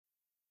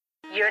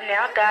You're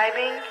now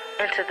diving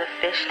into the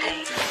fish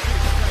tank.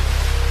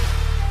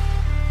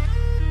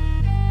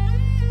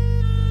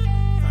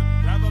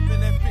 Dive up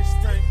in that fish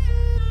tank.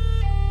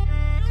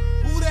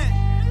 Who that?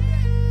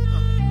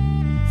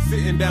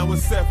 Sitting down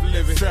with Seth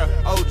Living,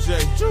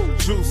 OJ,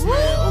 Juice Man,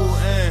 ooh,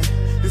 and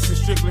this is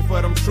strictly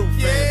for them true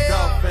fans,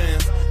 dog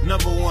fans.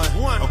 Number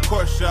one, of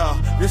course, y'all.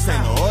 This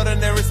ain't no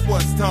ordinary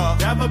sports talk.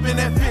 Dive up in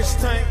that fish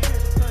tank.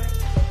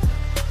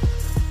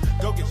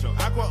 Go get your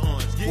aqua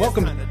orange.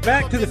 Welcome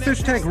back to the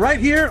Fish Tank right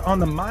here on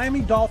the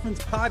Miami Dolphins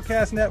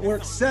Podcast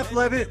Network. Seth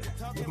Levitt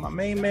with my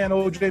main man,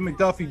 OJ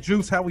McDuffie.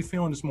 Juice, how we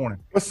feeling this morning?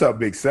 What's up,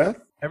 Big Seth?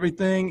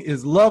 Everything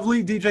is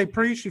lovely. DJ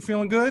Preach, you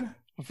feeling good?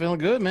 I'm feeling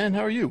good, man.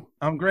 How are you?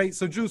 I'm great.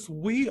 So, Juice,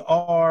 we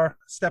are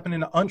stepping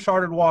into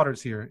uncharted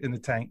waters here in the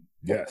tank.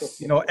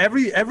 Yes. You know,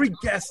 every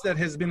guest that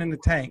has been in the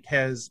tank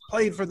has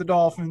played for the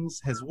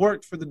Dolphins, has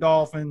worked for the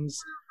Dolphins,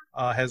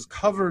 has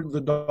covered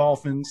the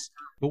Dolphins.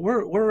 But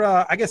we're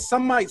I guess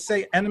some might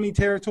say enemy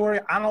territory.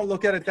 I don't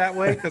look at it that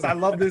way because I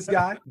love this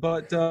guy.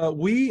 But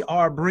we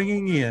are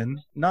bringing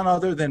in none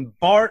other than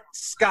Bart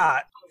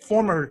Scott,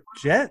 former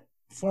Jet,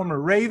 former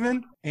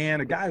Raven,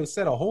 and a guy who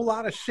said a whole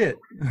lot of shit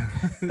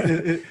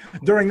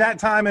during that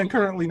time and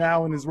currently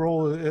now in his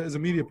role as a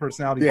media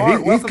personality. Yeah,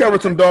 Bart, he's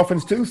covered some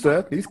Dolphins too,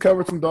 Seth. He's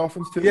covered some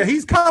Dolphins too. Yeah,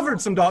 he's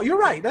covered some Dolphins. You're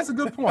right. That's a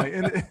good point.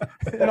 In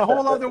a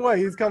whole other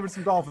way, he's covered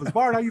some Dolphins.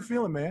 Bart, how you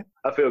feeling, man?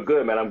 I feel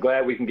good, man. I'm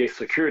glad we can get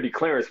security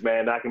clearance,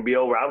 man. I can be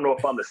over. I don't know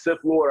if I'm the Sith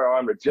Lord or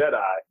I'm the Jedi,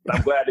 but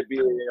I'm glad to be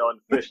on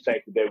the fish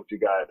tank today with you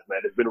guys, man.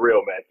 It's been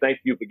real, man. Thank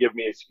you for giving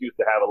me an excuse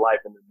to have a life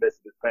in the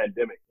midst of this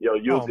pandemic.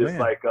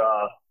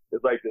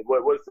 It's like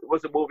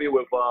what's the movie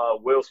with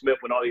Will Smith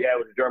when all he had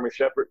was a German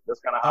Shepherd? That's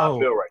kind of how I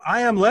feel right now.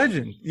 I Am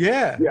Legend.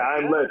 Yeah. Yeah, I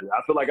am Legend.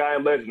 I feel like I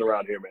am Legend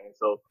around here, man.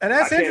 So and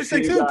that's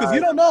interesting too, because you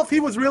don't know if he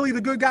was really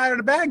the good guy or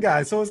the bad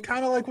guy. So it's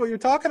kind of like what you're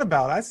talking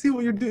about. I see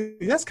what you're doing.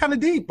 That's kind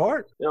of deep,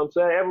 Bart. You know what I'm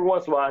saying? Every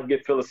once in a while I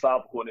get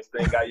philosophical in this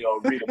thing. I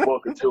read a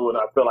book or two, and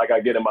I feel like I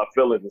get in my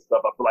feelings and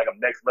stuff. I feel like I'm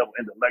next level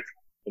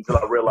intellectual until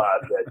I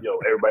realize that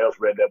everybody else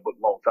read that book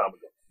a long time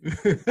ago.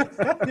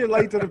 You're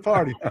late to the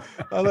party.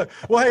 Well,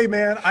 hey,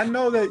 man, I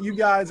know that you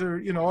guys are,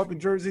 up in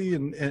Jersey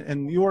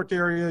and New York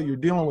area. You're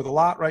dealing with a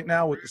lot right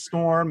now with the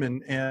storm,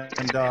 and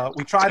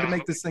we tried to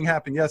make this thing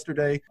happen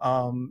yesterday.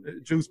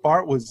 Juice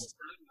Bart was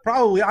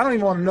probably, I don't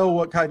even want to know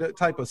what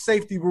type of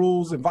safety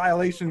rules and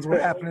violations were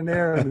happening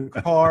there in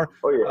the car.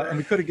 Oh, yeah. And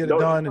we couldn't get it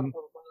done. And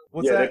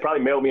what's that? They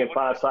probably mailed me in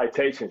 5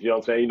 citations. You know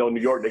what I'm saying? New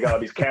York, they got all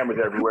these cameras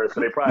everywhere,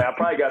 so I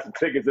probably got some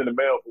tickets in the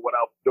mail for what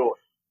I was doing.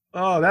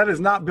 Oh, that is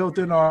not built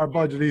into our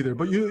budget either.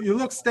 But you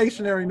look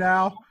stationary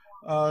now,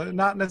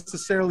 not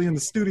necessarily in the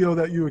studio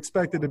that you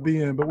expected to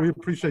be in, but we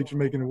appreciate you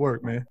making it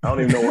work, man. I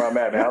don't even know where I'm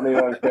at, man. I don't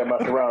even understand my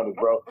surroundings,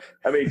 bro.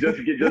 I mean, just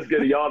to get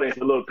the audience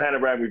a little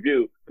panoramic view,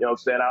 you know what I'm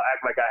saying? I'll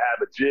act like I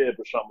have a jib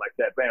or something like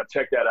that. Bam,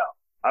 check that out.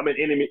 I'm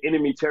in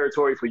enemy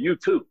territory for you,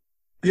 too.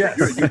 Yes.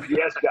 You're a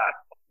UPS guy.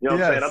 You know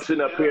what I'm saying? I'm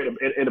sitting up here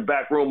in the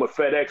back room of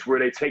FedEx where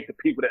they take the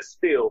people that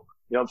steal.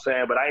 You know what I'm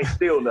saying? But I ain't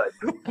steal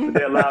nothing.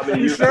 They allow me to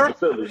use the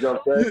facilities. You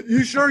know what I'm saying?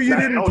 You sure you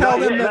didn't tell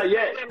them that?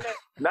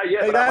 Not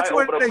yet. Hey, that's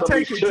where they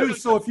take it, too.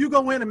 So if you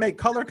go in and make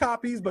color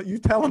copies, but you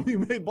tell them you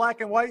made black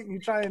and white and you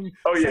try and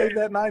save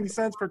that 90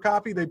 cents per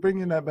copy, they bring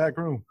you in that back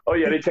room. Oh,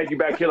 yeah. They take you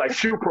back here like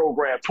shoe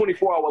program,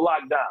 24-hour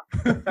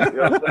lockdown. You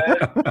know what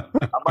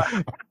I'm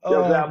saying?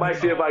 I might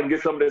see if I can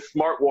get some of this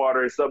smart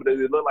water and something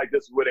that look like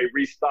this is where they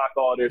restock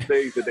all their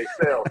things that they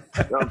sell.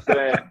 You know what I'm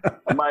saying?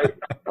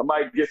 I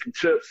might get some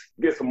chips,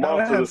 get some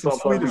monsters or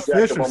something. Swedish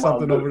fish or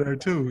something over there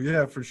too.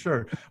 Yeah, for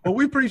sure. Well,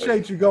 we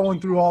appreciate you going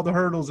through all the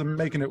hurdles and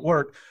making it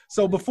work.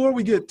 So before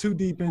we get too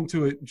deep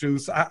into it,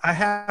 Juice, I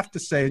have to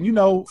say,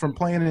 and from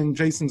playing in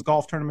Jason's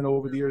golf tournament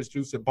over the years,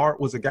 Juice, that Bart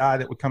was a guy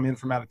that would come in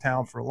from out of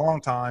town for a long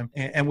time,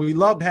 and we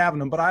loved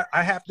having him. But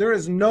there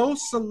is no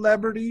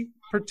celebrity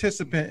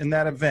participant in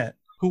that event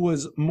who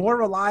was more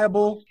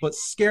reliable but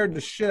scared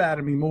the shit out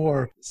of me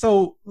more.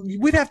 So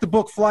we'd have to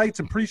book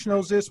flights, and Preach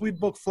knows this. We'd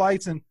book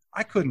flights, and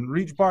I couldn't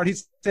reach Bart. He'd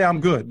say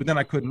I'm good, but then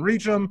I couldn't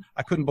reach him.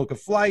 I couldn't book a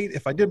flight.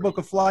 If I did book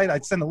a flight,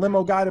 I'd send a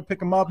limo guy to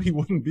pick him up. He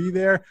wouldn't be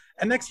there.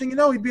 And next thing you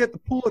know, he'd be at the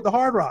pool at the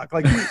Hard Rock.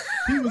 Like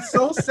he was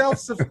so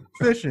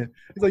self-sufficient.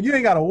 He's like, you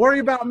ain't got to worry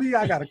about me.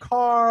 I got a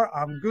car.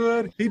 I'm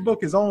good. He'd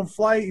book his own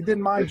flight. He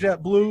didn't mind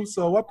JetBlue.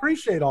 So I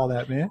appreciate all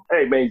that, man.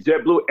 Hey, man,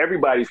 JetBlue,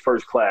 everybody's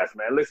first class,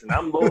 man. Listen,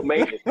 I'm low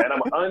maintenance, man.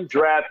 I'm an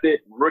undrafted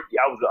rookie.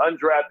 I was an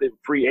undrafted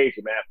free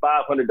agent, man.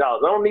 $500. I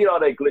don't need all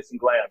that glitz and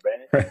glam,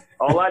 man.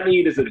 All I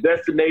need is a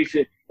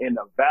destination and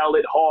a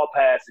valid hall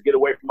pass to get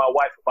away from my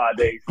wife for 5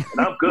 days,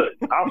 and I'm good.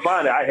 I'll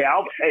find it.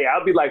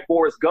 I'll be like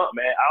Forrest Gump,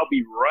 man. I'll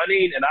be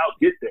running and I'll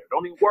get there.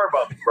 Don't even worry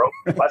about me, bro.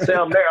 If I say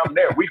I'm there, I'm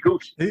there. We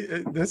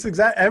Gucci. That's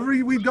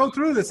exactly. We go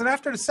through this, and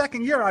after the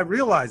second year, I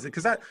realized it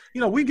because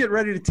we get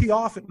ready to tee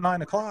off at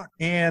 9:00,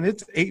 and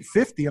it's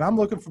 8:50, and I'm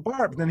looking for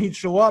Bart. But then he'd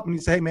show up and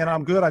he'd say, "Hey, man,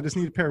 I'm good. I just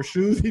need a pair of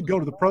shoes." He'd go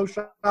to the pro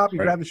shop, he'd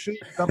grab the shoes,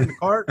 dump in the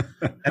cart,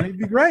 and he'd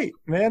be great,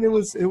 man. It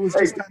was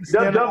just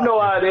kind of Dub know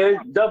how it is.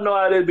 Dub know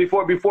how it is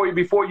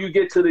before you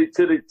get to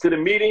the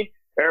meeting.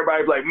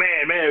 everybody's like,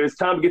 man, it's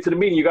time to get to the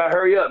meeting. You got to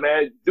hurry up,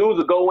 man. Dudes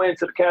will go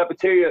into the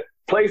cafeteria,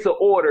 place an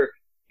order,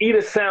 eat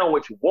a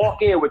sandwich,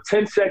 walk in with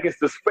 10 seconds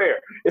to spare.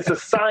 It's a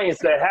science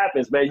that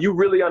happens, man. You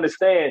really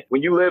understand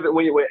when you live it,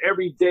 when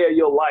every day of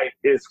your life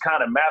is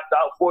kind of mapped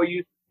out for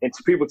you, and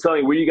people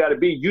telling you where you got to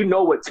be, you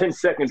know what 10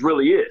 seconds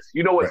really is.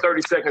 You know what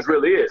 30 seconds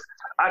really is.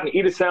 I can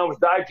eat a sandwich,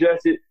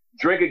 digest it,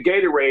 drink a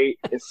Gatorade,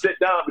 and sit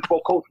down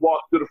before coach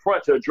walks through the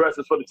front to address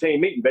us for the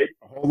team meeting, baby.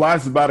 The whole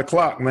life's about a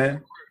clock,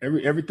 man.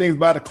 Everything's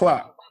about a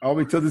clock. All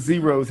the way till the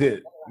zeros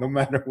hit. No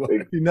matter what.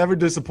 You're never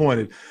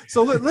disappointed.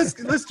 So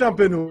let's jump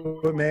into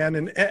it, man.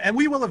 And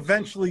we will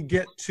eventually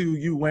get to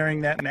you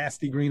wearing that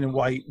nasty green and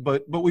white,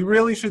 but we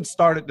really should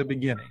start at the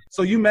beginning.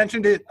 So you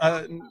mentioned it.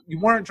 You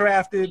weren't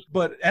drafted,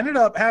 but ended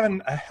up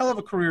having a hell of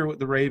a career with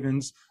the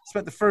Ravens.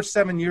 Spent the first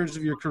 7 years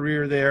of your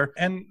career there.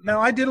 And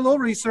now I did a little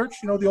research.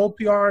 You know, the old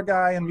PR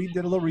guy and me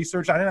did a little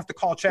research. I didn't have to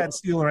call Chad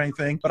Steele or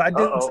anything, but I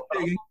did some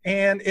digging.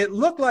 And it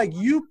looked like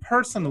you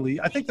personally,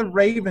 I think the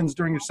Ravens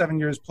during your 7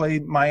 years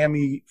played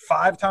Miami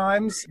 5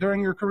 times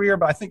during your career,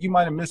 but I think you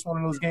might have missed one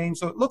of those games.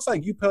 So it looks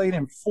like you played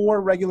in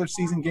 4 regular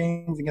season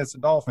games against the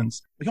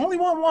Dolphins. But you only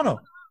won one of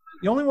them.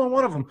 You only won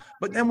one of them.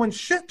 But then when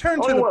shit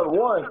turned to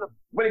one.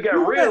 When it got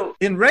real.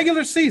 In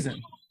regular season.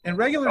 Season.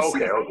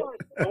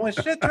 But when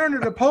shit turned to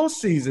the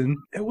postseason,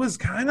 it was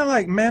kind of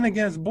like men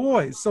against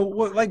boys. So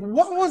what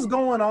was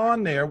going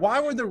on there? Why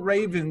were the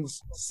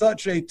Ravens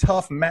such a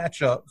tough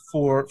matchup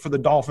for the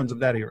Dolphins of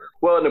that era?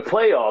 Well, in the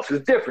playoffs,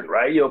 it's different,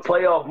 right? You know,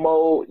 playoff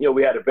mode, you know,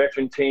 we had a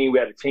veteran team. We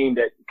had a team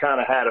that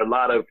kind of had a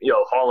lot of, you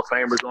know, Hall of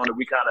Famers on it.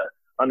 We kind of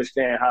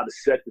understand how to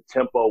set the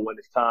tempo when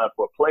it's time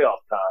for playoff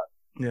time.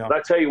 Yeah. But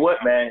I tell you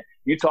what, man,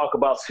 you talk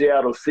about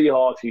Seattle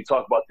Seahawks, you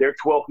talk about their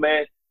 12th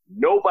man.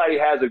 Nobody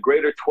has a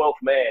greater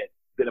 12th man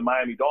than the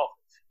Miami Dolphins.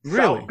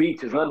 Really? South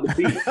Beach is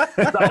undefeated.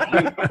 South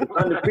Beach is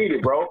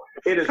undefeated, bro.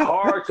 It is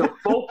hard to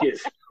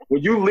focus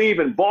when you leave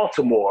in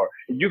Baltimore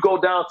and you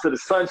go down to the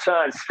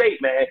Sunshine State,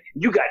 man.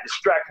 You got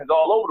distractions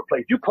all over the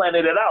place. You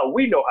planning it out.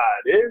 We know how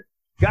it is.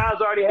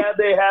 Guys already have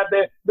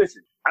their.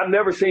 Listen, I've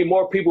never seen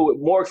more people with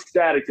more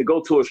ecstatic to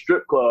go to a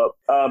strip club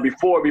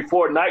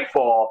before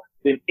nightfall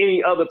than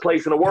any other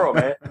place in the world,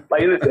 man.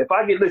 Like, listen, if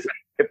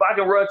I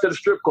can run to the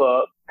strip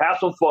club, have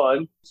some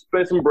fun,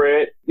 spend some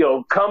bread, you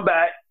know, come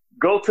back,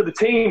 go to the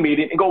team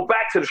meeting, and go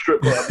back to the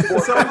strip club.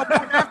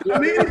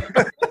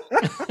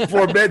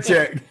 For a bed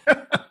check.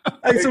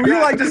 Hey, so you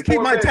like just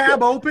keep my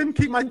tab open?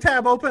 Keep my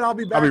tab open. I'll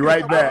be back. I'll be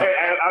right back.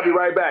 I'll be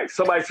right back.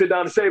 Somebody sit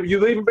down and say, "You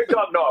leaving, big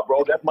dog?" No,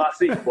 bro, that's my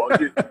seat, bro.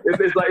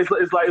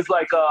 It's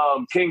like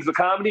Kings of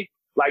Comedy.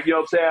 Like, you know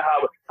what I'm saying?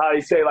 How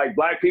they say, like,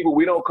 black people,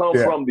 we don't come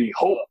from the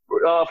hope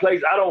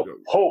place. I don't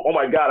hope. Oh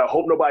my God, I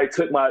hope nobody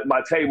took my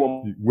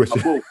table.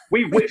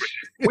 We wish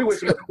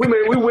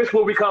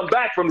when we come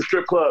back from the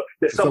strip club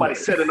that somebody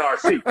sat in our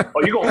seat.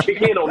 Oh, you gonna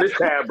kick in on this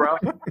tab, bro?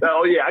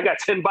 Oh yeah, I got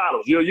 10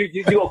 bottles. You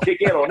gonna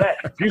kick in on that?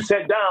 If you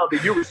sat down, then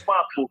you're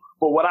responsible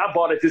for what I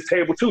bought at this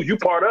table too. You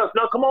part of us.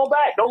 No, come on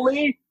back. Don't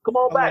leave. Come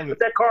on back. Put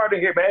that card in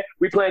here, man.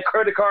 We playing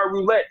credit card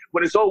roulette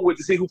when it's over with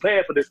to see who's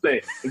paying for this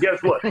thing. And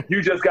guess what?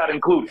 You just got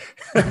included.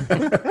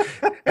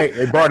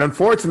 Hey, Bart,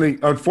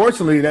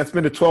 unfortunately, that's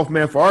been the 12th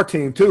man for our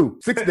team, too.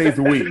 6 days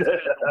a week.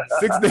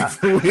 6 days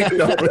a week.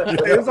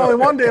 It was only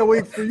 1 day a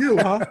week for you,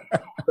 huh?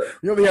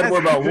 You only had more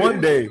about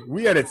 1 day.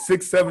 We had it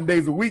 6-7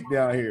 days a week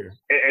down here.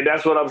 And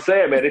that's what I'm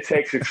saying, man. It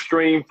takes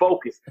extreme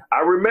focus. I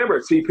remember,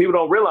 see, people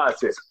don't realize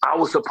this. I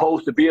was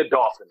supposed to be a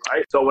Dolphin,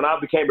 right? So when I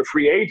became a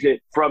free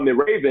agent from the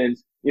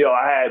Ravens, you know,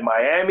 I had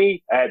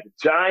Miami, I had the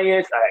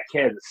Giants, I had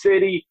Kansas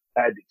City,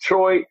 I had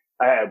Detroit,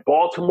 I had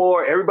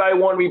Baltimore. Everybody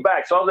wanted me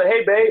back. So I was like,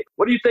 hey, babe,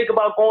 what do you think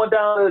about going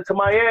down to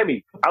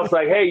Miami? I was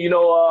like, hey, you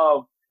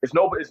know, it's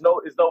no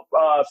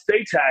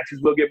state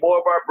taxes. We'll get more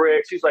of our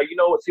bread. She's like, you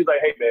know what? She's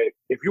like, hey, babe,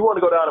 if you want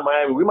to go down to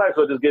Miami, we might as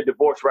well just get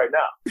divorced right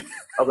now.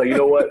 I was like, you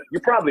know what?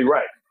 You're probably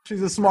right.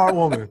 She's a smart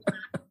woman.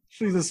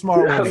 She's a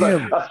smart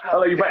woman. I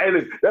was like, hey,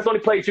 listen, that's the only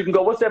place you can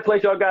go. What's that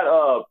place y'all got?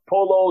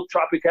 Polo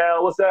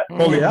Tropical. What's that?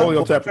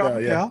 Polio Tropical,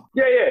 yeah.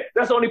 Yeah.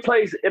 That's the only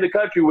place in the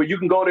country where you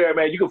can go there,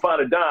 man. You can find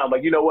a dime.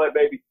 Like, you know what,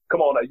 baby?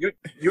 Come on now.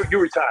 You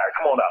retired.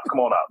 Come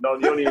on out. No,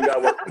 you don't even got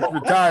to work. Come on.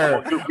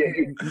 Retire.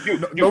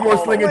 No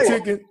more slinging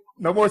chicken.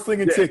 No more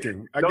slinging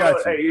chicken. I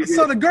got you. Hey,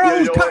 so the girl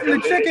who's cutting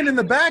the chicken in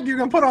the bag, you're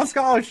gonna put on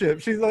scholarship.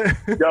 She's like,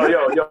 yo.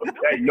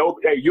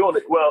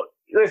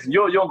 Listen,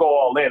 you don't go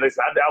all in.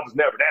 Listen, I was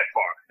never that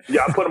far.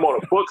 Yeah, I put them on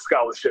a book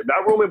scholarship,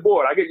 not room and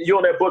board. I get you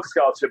on that book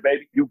scholarship,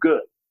 baby. You good.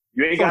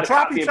 You ain't got a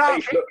copy and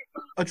paste.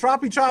 A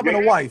troppy chop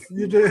and a wife.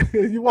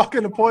 You walk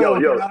in the Pollo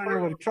and you're out here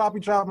with a troppy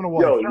chop and a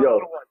wife.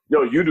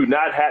 Yo, you do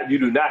not have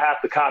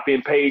to copy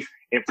and paste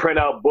and print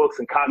out books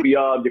and copy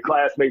your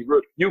classmates.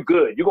 You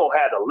good. You gonna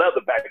have the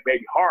leatherback,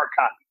 baby, hard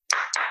copy.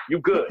 You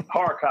good,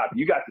 hard copy.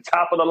 You got the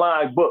top of the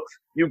line books.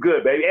 You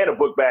good, baby, and a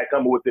book bag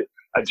coming with it.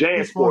 A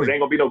JanSport. It ain't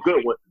gonna be no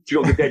good one.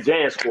 You gonna get that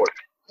JanSport.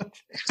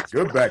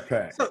 Good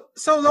backpack.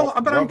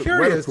 But I'm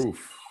curious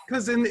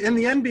because in the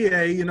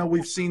NBA, you know,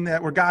 we've seen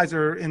that where guys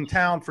are in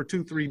town for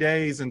 2-3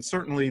 days, and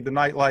certainly the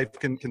nightlife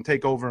can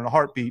take over in a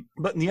heartbeat.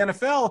 But in the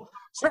NFL,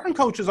 certain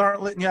coaches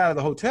aren't letting you out of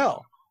the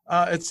hotel.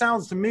 it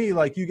sounds to me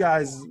like you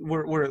guys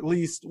were at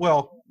least,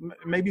 well,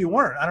 maybe you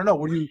weren't. I don't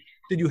know.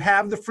 Did you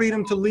have the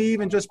freedom to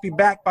leave and just be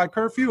back by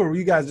curfew, or were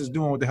you guys just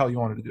doing what the hell you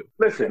wanted to do?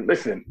 Listen.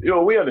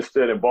 We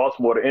understood in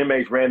Baltimore the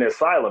inmates ran the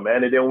asylum,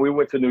 man. And then when we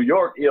went to New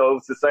York, it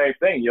was the same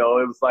thing. It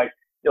was like,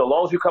 as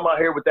long as you come out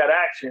here with that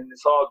action,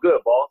 it's all good,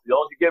 boss. As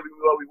long as you're giving me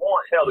what we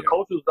want. Hell, the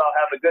coaches was out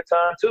having a good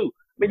time too.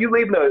 I mean, you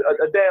leaving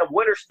a damn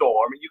winter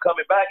storm, and you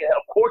coming back, and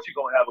of course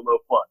you're gonna have a little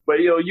fun.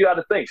 But you got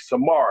to think,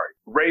 Samari,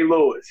 Ray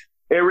Lewis,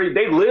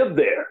 they lived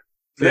there.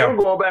 So they were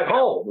going back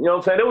home. You know what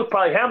I'm saying? It was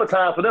probably hammer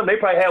time for them. They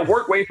probably had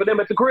work waiting for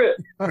them at the crib.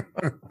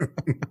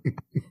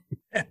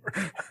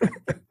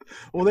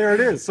 Well, there it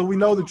is. So we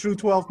know the true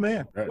 12th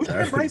man. We should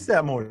embrace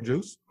that more,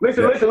 Juice.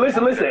 Listen.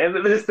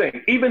 And this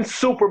thing, even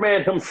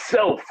Superman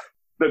himself,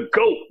 the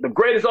GOAT, the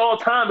greatest of all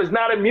time, is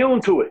not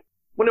immune to it.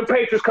 When the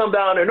Patriots come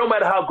down there, no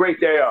matter how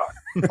great they are,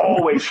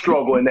 always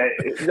struggle in that.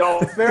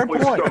 Fair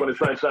always point. struggle in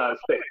Sunshine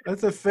State.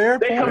 That's a fair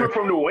point. They coming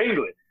from New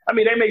England. I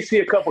mean, they may see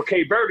a couple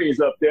Cape Verdeans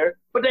up there,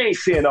 but they ain't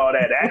seeing all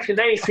that action.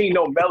 They ain't seen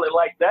no melon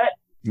like that.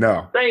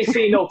 No. They ain't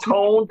seen no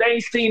tone. They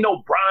ain't seen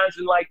no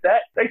bronzing like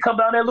that. They come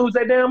down there and lose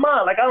their damn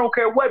mind. Like, I don't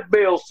care what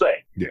Bills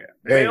say. Yeah.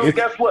 Hey, Bills,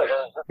 guess what?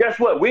 Guess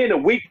what? We in the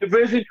weak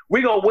division.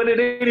 We going to win it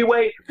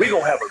anyway. We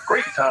going to have a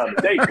great time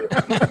today.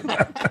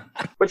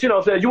 But, you know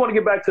what I'm saying? You want to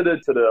get back to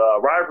the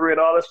rivalry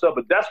and all that stuff,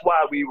 but that's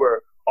why we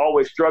were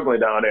always struggling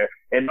down there.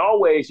 And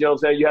always, you know what I'm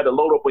saying, you had to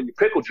load up on your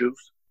pickle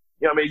juice.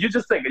 You know what I mean? You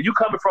just think, you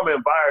coming from an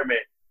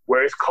environment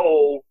where it's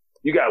cold,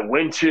 you got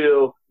wind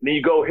chill, and then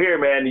you go here,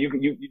 man, and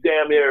you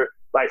damn near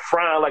like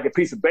frying like a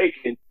piece of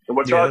bacon. And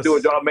what y'all do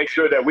is y'all make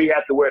sure that we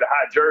have to wear the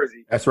hot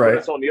jersey. That's right.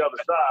 That's on the other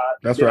side.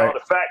 That's then right. all the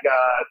fat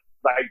guys,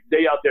 like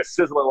they out there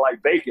sizzling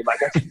like bacon.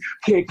 Like, I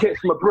can't catch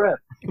my breath.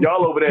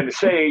 Y'all over there in the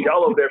shade,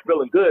 y'all over there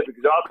feeling good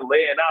because y'all been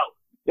laying out.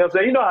 You know what I'm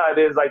saying? You know how it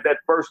is, like that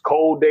first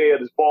cold day of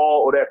the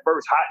fall or that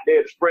first hot day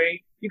of the spring.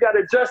 You got to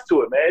adjust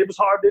to it, man. It was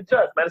hard to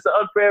adjust, man. It's an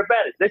unfair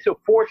advantage. They should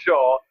force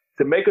y'all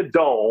to make a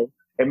dome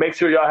and make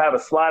sure y'all have a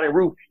sliding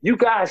roof. You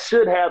guys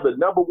should have the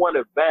number one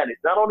advantage,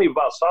 not only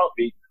about South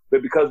Beach,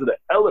 but because of the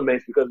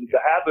elements, because the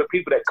half of the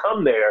people that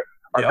come there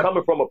are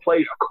coming from a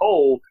place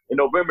cold in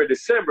November,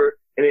 December,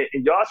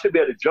 and y'all should be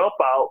able to jump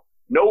out,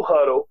 no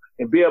huddle,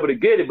 and be able to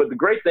get it. But the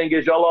great thing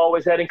is y'all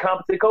always had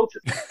incompetent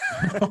coaches.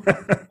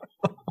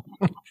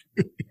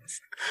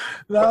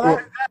 No,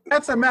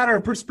 that's a matter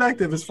of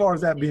perspective as far as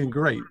that being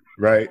great.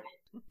 Right.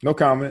 No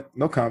comment.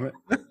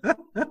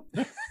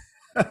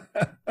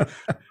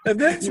 If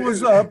this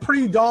was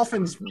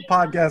pre-Dolphins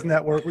podcast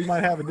network, we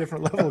might have a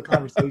different level of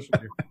conversation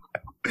here.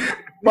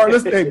 Bart,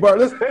 let's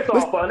It's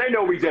all fun. They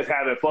know we just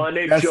having fun.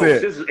 They jokes.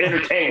 It. This is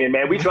entertaining,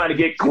 man. We trying to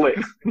get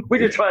clicks. We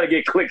just trying to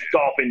get clicks,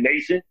 Dolphin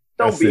Nation.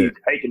 Don't be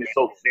taking it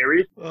so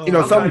serious. You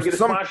know, I'm trying to get a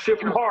sponsorship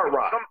from Hard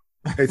Rock.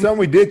 Hey, something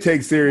we did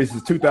take serious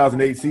is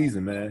 2008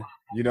 season, man.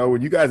 You know,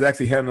 when you guys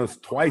actually handled us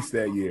twice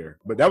that year.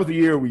 But that was the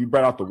year where you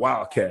brought out the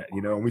Wildcat,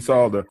 you know, and we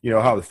saw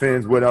how the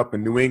Finns went up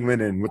in New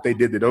England and what they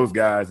did to those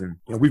guys. And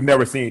we've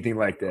never seen anything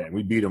like that.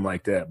 We beat them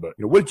like that. But,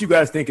 what did you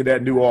guys think of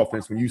that new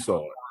offense when you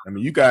saw it? I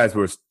mean, you guys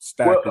were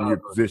stacked in your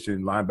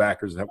position,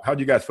 linebackers. How did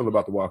you guys feel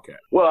about the Wildcat?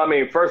 Well, I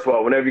mean, first of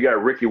all, whenever you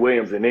got Ricky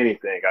Williams in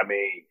anything, I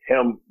mean,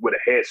 him with a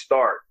head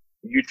start,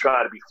 you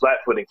trying to be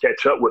flat-footed and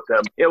catch up with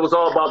them. It was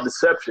all about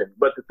deception.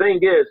 But the thing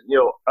is,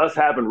 us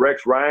having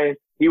Rex Ryan,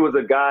 he was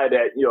a guy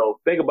that,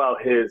 think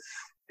about his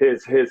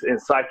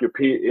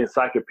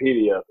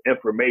encyclopedia of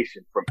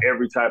information from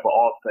every type of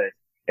offense.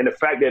 And the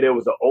fact that it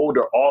was an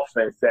older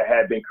offense that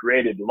had been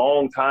created a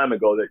long time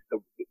ago that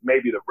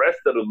maybe the rest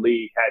of the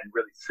league hadn't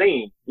really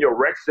seen.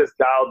 Rex just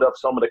dialed up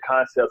some of the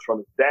concepts from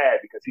his dad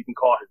because he can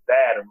call his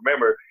dad and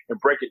remember and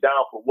break it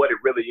down for what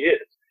it really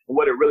is. And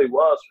what it really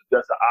was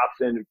just an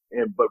option,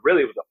 but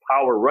really it was a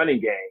power running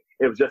game.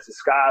 It was just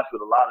disguised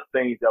with a lot of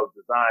things that was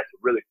designed to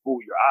really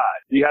fool your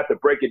eyes. You have to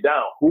break it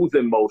down. Who's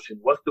in motion?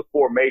 What's the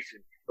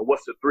formation? And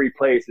what's the three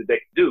plays that they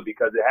can do?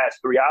 Because it has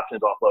three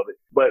options off of it.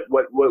 But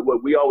what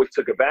we always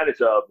took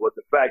advantage of was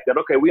the fact that,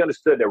 okay, we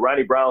understood that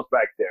Ronnie Brown's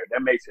back there.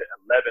 That makes it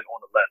 11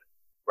 on 11,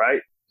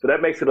 right? So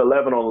that makes it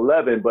 11 on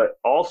 11, but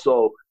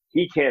also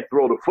he can't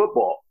throw the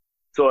football.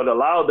 So it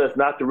allowed us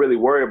not to really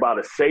worry about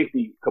a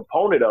safety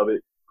component of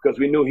it, because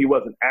we knew he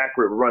wasn't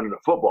accurate running the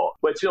football.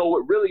 But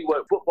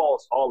what football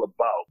is all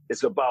about,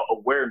 it's about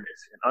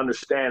awareness and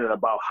understanding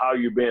about how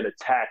you're being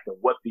attacked and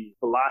what the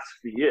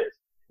philosophy is.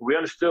 We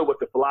understood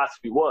what the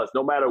philosophy was.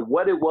 No matter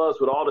what it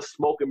was with all the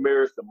smoke and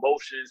mirrors, the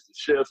motions, the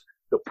shifts,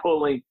 the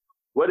pulling,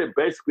 what it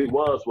basically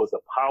was a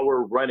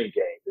power running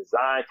game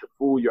designed to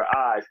fool your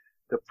eyes,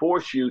 to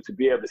force you to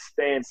be able to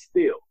stand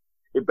still.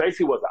 It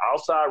basically was an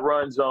outside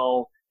run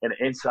zone and an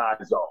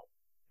inside zone.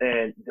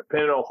 And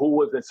depending on who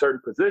was in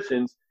certain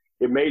positions,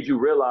 it made you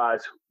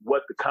realize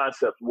what the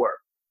concepts were.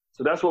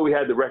 So that's what we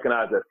had to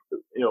recognize that,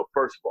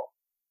 first of all.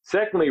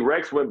 Secondly,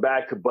 Rex went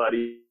back to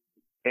Buddy,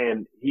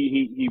 and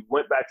he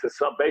went back to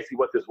basically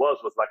what this was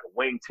like a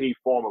wing T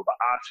form of an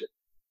option,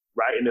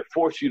 right? And it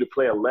forced you to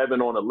play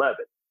 11 on 11.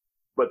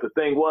 But the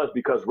thing was,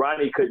 because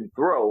Ronnie couldn't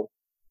throw,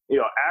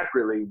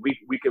 accurately,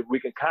 we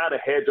can kind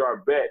of hedge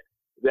our bet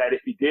that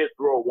if he did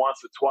throw it once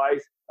or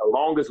twice, as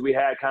long as we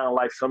had kind of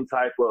like some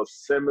type of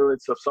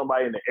semblance of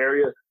somebody in the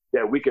area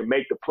that we could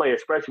make the play,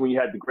 especially when you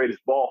had the greatest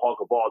ball hawk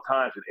of all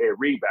times with Ed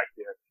Reed back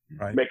there,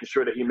 right, making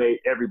sure that he made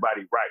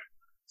everybody right.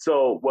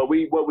 So what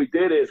we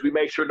did is we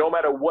made sure no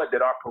matter what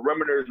that our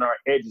perimeters and our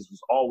edges was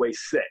always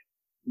set.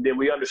 And then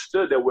we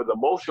understood that where the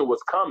motion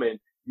was coming,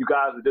 you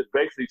guys were just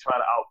basically trying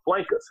to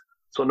outflank us.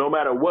 So no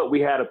matter what, we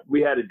had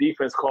a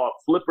defense called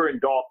Flipper and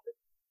Dolphin,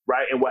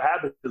 right? And what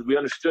happened is we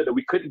understood that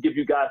we couldn't give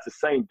you guys the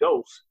same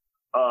dose,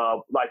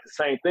 like the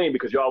same thing,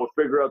 because y'all would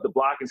figure out the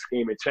blocking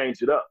scheme and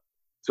change it up.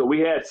 So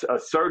we had a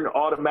certain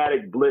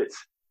automatic blitz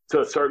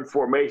to a certain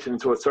formation,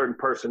 to a certain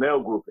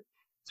personnel grouping.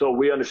 So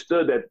we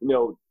understood that,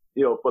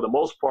 for the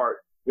most part,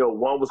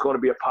 one was going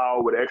to be a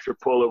power with an extra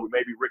puller, with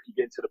maybe Ricky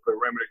getting to the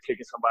perimeter,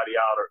 kicking somebody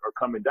out or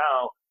coming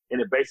down,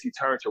 and it basically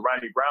turned to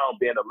Randy Brown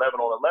being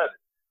 11 on 11.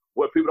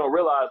 What people don't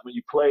realize when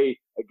you play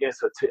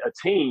against a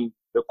team,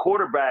 the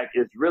quarterback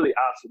is really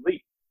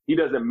obsolete. He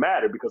doesn't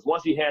matter because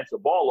once he hands the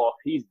ball off,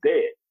 he's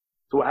dead.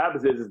 So what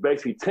happens is it's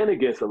basically 10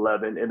 against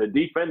 11, and the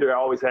defender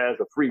always has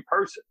a free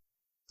person.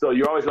 So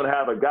you're always going to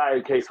have a guy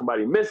in case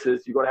somebody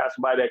misses. You're going to have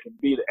somebody that can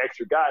be the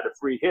extra guy, the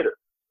free hitter.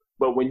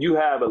 But when you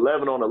have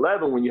 11 on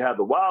 11, when you have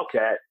the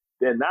Wildcat,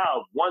 then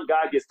now one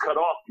guy gets cut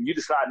off and you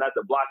decide not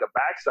to block a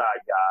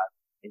backside guy,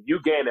 and you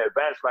gain an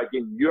advantage by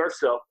getting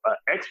yourself an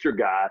extra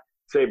guy,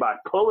 say by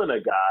pulling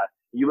a guy,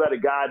 you let a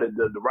guy,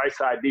 the right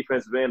side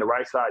defensive end, the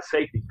right side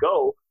safety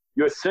go,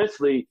 you're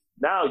essentially,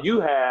 now you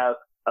have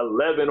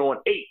 11 on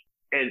 8.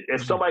 And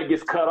if somebody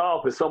gets cut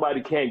off and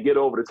somebody can't get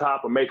over the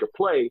top and make a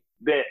play,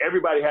 then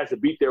everybody has to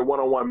beat their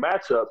one-on-one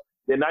matchups.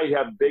 Then now you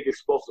have big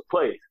explosive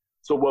plays.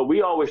 So what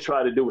we always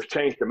try to do is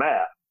change the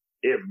math.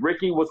 If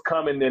Ricky was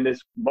coming in this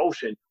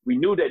motion, we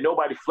knew that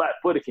nobody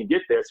flat-footed can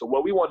get there. So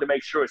what we wanted to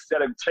make sure,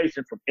 instead of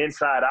chasing from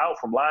inside out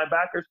from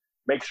linebackers,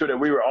 make sure that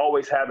we were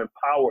always having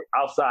power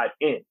outside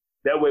in.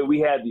 That way we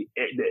had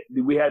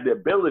the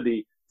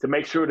ability to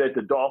make sure that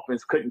the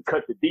Dolphins couldn't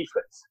cut the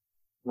defense.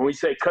 When we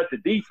say cut the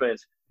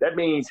defense, that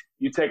means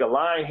you take a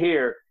line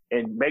here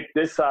and make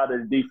this side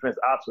of the defense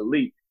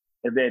obsolete,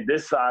 and then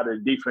this side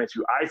of the defense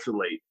you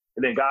isolate,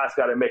 and then guys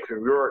got to make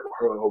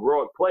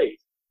heroic plays.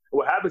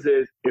 What happens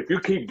is if you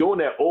keep doing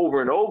that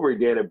over and over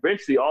again,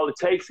 eventually all it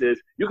takes is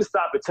you can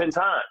stop it 10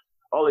 times.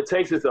 All it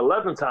takes is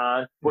 11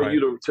 times for right, you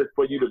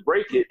to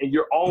break it, and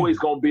you're always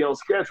going to be on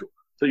schedule.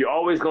 So you're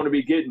always going to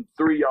be getting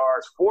 3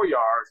 yards, 4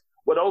 yards.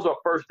 Well, those are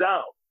first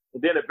down.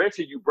 And then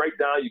eventually you break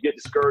down, you get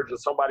discouraged, or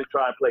somebody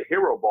try and play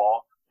hero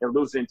ball and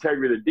lose the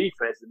integrity of the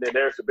defense, and then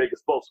there's the big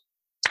explosive.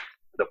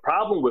 The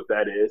problem with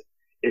that is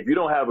if you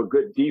don't have a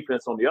good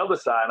defense on the other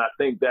side, and I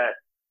think that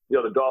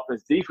the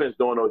Dolphins' defense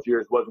during those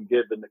years wasn't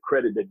given the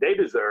credit that they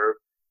deserve,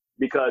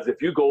 because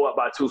if you go up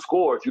by 2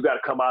 scores, you got to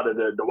come out of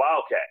the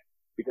Wildcat,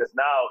 because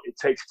now it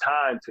takes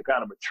time to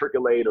kind of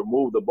matriculate or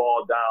move the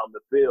ball down the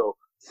field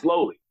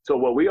slowly. So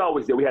what we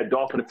always did, we had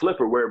Dolphin and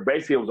Flipper, where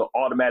basically it was an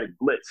automatic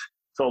blitz.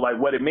 So like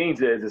what it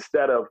means is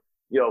instead of,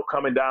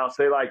 coming down,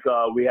 say like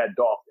we had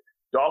Dolphin.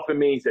 Dolphin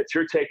means that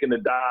you're taking the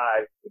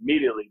dive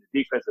immediately,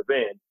 the defensive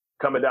end,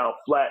 coming down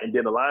flat, and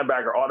then the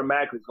linebacker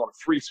automatically is going to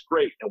free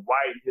straight and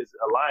widen his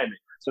alignment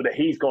so that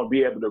he's going to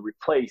be able to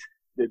replace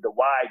the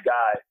wide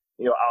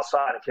guy,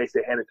 outside in case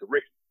they hand it to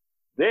Ricky.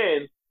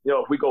 Then,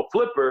 if we go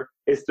Flipper,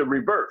 it's the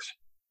reverse.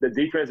 The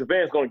defensive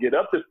end is going to get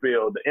up the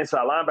field. The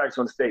inside linebacker is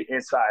going to stay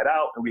inside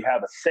out, and we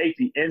have a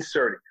safety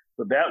inserting.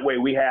 So that way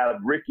we have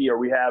Ricky, or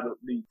we have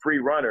the free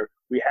runner,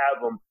 we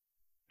have them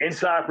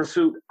inside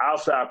pursuit,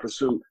 outside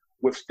pursuit,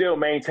 with still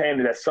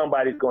maintaining that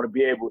somebody's going to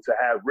be able to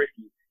have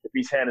Ricky if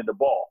he's handing the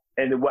ball.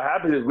 And then what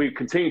happens is we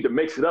continue to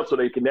mix it up so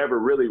they can never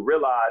really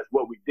realize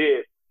what we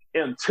did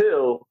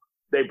until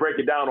they break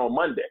it down on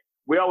Monday.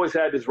 We always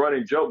had this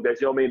running joke that,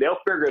 they'll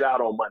figure it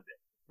out on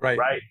Monday.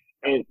 Right.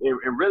 And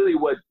really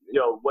what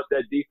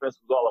that defense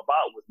was all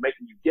about was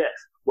making you guess.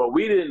 Well,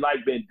 we didn't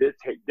like being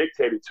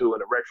dictated to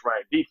in a Rex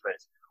Ryan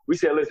defense. We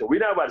said, listen, we're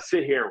not about to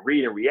sit here and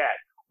read and react.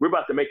 We're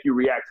about to make you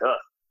react to us.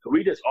 So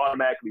we just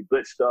automatically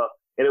blitz stuff.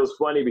 And it was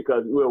funny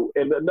because,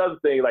 and another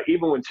thing, like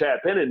even when Chad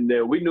Pennington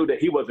there, we knew that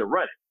he wasn't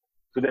running.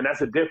 So then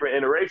that's a different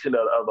iteration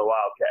of the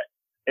Wildcat.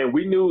 And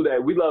we knew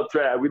that we love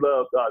Chad. We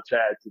love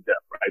Chad to death,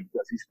 right?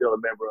 Because he's still a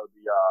member of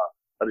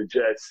the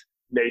Jets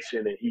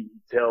Nation, and he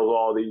tells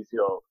all these,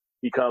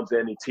 he comes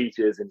in, he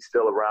teaches, and he's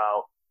still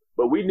around.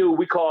 But we knew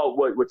we called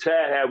what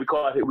Chad had.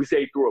 We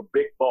say he threw a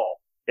big ball.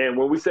 And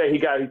when we say he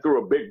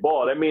threw a big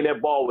ball, that means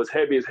that ball was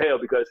heavy as hell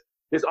because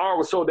his arm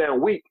was so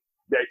damn weak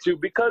that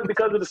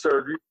because of the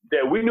surgery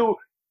that we knew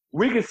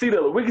we could see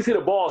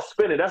the ball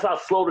spinning. That's how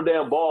slow the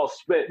damn ball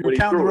spin. You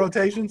count the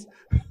rotations?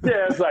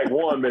 Yeah, it's like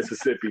 1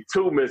 Mississippi,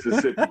 2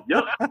 Mississippi.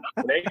 Yep,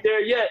 it ain't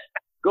there yet.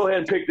 Go ahead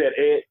and pick that,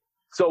 Ed.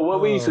 So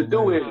what we used to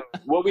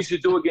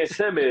do against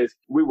him is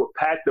we would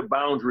pack the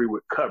boundary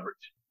with coverage.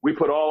 We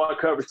put all our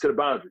coverage to the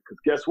boundary because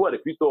guess what?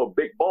 If you throw a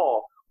big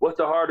ball, what's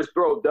the hardest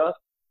throw, Duff?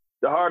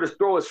 The hardest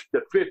throw is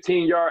the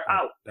 15-yard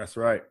out. That's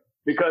right.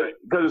 Because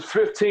it's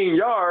 15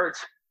 yards,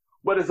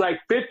 but it's like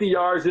 50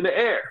 yards in the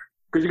air.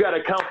 because you got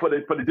to account for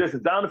the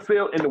distance down the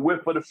field and the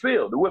width of the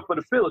field. The width of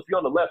the field, if you're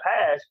on the left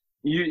hash,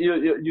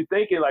 you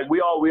thinking like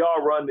we all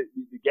run the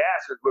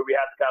gassers where we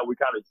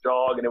kind of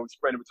jog and then we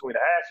sprint in between the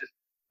hashes.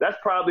 That's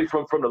probably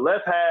from the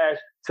left hash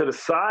to the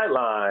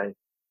sideline.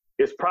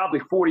 It's probably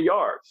 40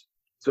 yards.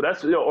 So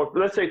that's, or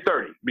let's say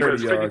 30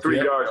 because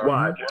 53 yards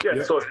wide.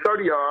 Yeah, so it's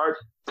 30 yards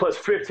plus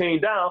 15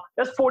 down.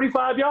 That's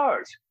 45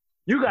 yards.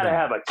 You got to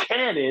have a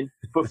cannon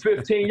for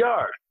 15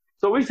 yards.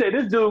 So we say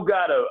this dude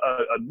got a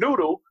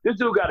noodle. This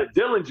dude got a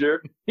Dillinger.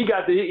 He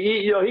got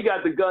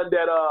the gun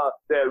that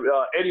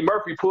Eddie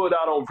Murphy pulled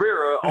out on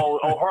Vera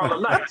on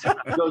Harlem Nights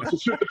to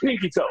shoot the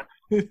pinky toe.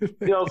 You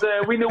know what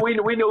I'm saying? We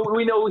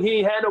know he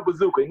ain't had no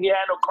bazooka. He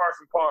had no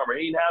Carson Palmer.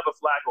 He didn't have a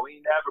Flacco. He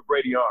didn't have a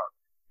Brady Arm.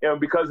 And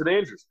because of the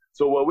injuries.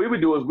 So what we would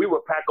do is we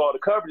would pack all the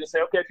coverage and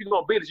say, okay, if you're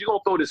going to beat us, you're going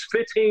to throw this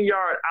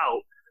 15-yard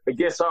out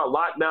against our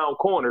lockdown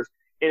corners.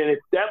 And if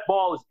that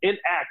ball is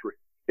inaccurate,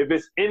 if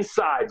it's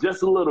inside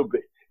just a little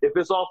bit, if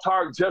it's off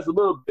target just a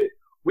little bit,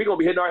 we're going to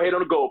be hitting our head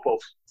on the goalpost.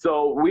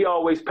 So we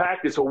always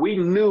practice. So we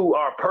knew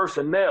our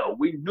personnel.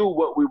 We knew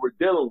what we were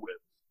dealing with.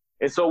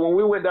 And so when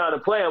we went down to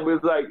play them, we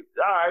was like,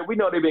 all right, we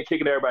know they've been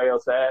kicking everybody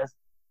else's ass,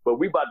 but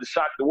we about to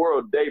shock the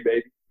world today,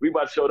 baby. We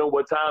about to show them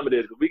what time it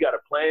is. We got a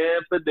plan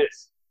for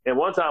this. And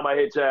one time I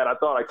hit Chad, I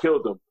thought I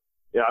killed him.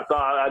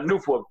 I knew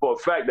for a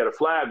fact that a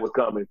flag was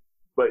coming.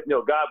 But,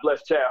 God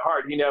bless Chad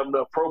Hart. He didn't have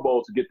enough Pro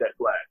Bowls to get that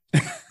flag.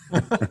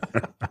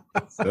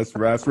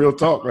 That's real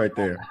talk right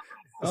there.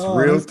 That's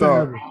real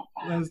talk.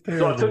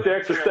 So I took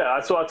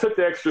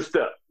the extra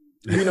step.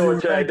 You know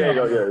what Chad did?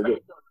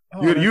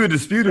 You were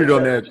disputed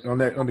on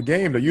the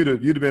game though. You'd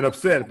have been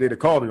upset if they'd have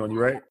called it on you,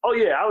 right? Oh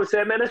yeah, I would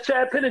say, man, that's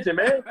Chad Pennington,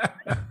 man.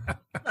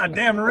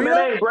 Damn Marino.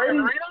 Man, ain't Brady.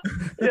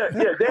 Yeah.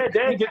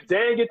 Dan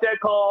get that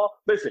call.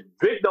 Listen,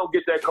 Vic don't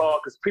get that call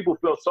because people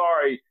feel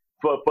sorry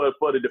for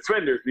the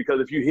defenders because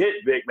if you hit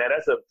Vic, man,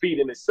 that's a feat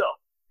in itself.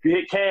 If you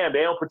hit Cam,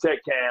 they don't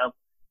protect Cam.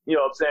 You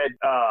know what I'm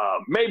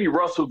saying? Maybe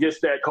Russell gets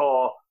that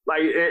call.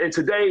 Like in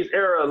today's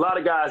era, a lot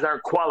of guys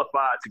aren't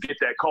qualified to get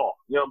that call.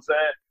 You know what I'm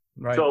saying?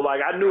 Right. So,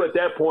 I knew at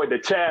that point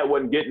that Chad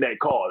wasn't getting that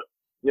call.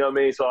 You know what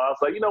I mean? So I was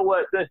like, you know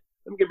what? Let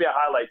me give me a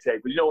highlight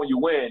tape. But when you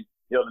win,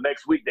 the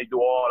next week they do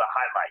all the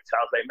highlights.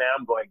 I was like, man,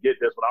 I'm going to get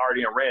this one. I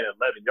already ran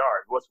 11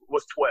 yards.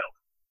 What's 12?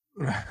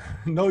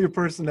 Know your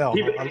personnel.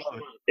 I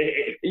love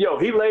it.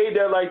 He laid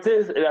there like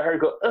this, and I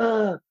heard go,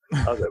 I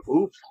was like,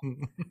 oops.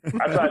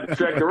 I tried to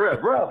distract the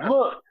ref. Bro,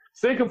 look,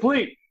 it's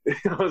incomplete. You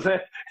know what I'm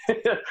saying?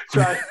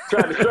 try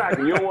to distract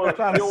him. You don't want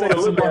to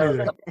look at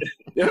him.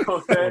 You know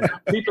what I'm saying?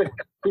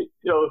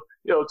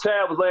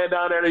 Chad was laying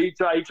down there. He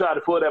tried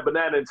to pull that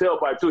banana and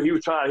tailpipe too. He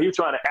was trying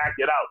to act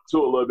it out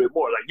too a little bit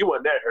more. Like you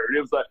wasn't that hurt. It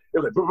was like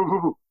boo, boo,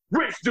 boo, boo.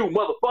 Rich dude,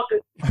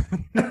 motherfucker.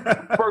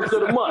 First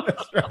of the month.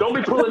 Don't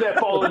be pulling that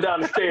falling down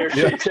the stairs,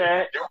 shit,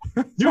 Chad.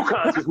 You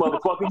conscious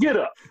motherfucker. Get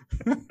up.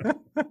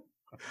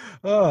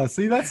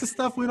 See, that's the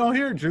stuff we don't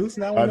hear, Juice.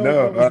 Now we I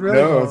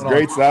know. It's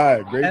great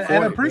side. Great point.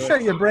 And I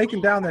appreciate you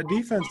breaking down that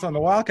defense on the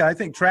Wildcat. I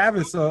think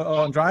Travis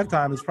on drive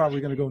time is probably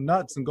going to go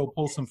nuts and go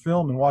pull some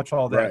film and watch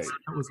all that.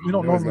 Right. We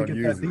don't normally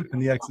get that deep in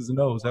the X's and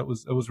O's. It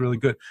was really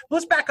good.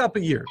 Let's back up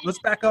a year. Let's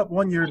back up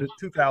 1 year to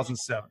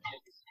 2007.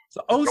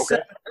 So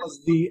 07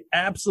 was the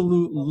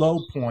absolute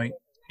low point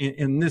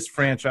in this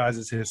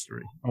franchise's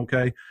history.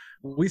 Okay,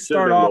 we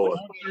start off at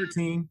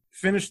 13,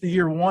 finish the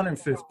year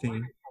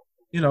 1-15.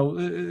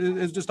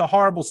 It's just a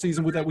horrible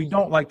season that we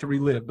don't like to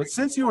relive. But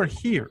since you are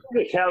here,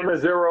 Camera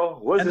Zero,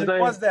 what's his name?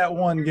 Was that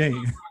one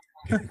game?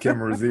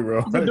 Camera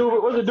Zero. What's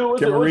the dude?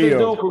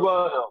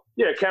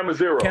 Camera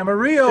Zero.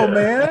 Camarillo,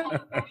 man.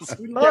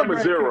 We love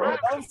Camera Zero. We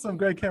love some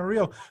great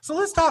Camarillo. So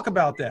let's talk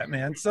about that,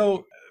 man.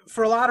 So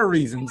for a lot of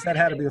reasons, that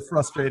had to be a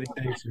frustrating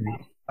day for you,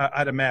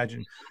 I'd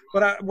imagine.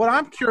 But what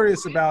I'm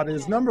curious about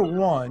is, number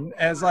one,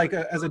 as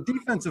a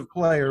defensive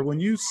player, when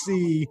you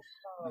see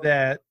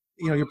that,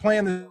 you're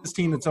playing this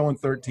team that's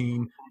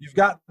 0-13. You've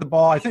got the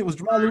ball. I think it was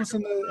Jamal Lewis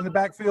in the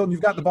backfield, and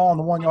you've got the ball on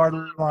the 1 yard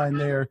line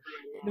there.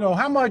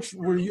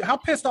 How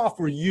pissed off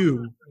were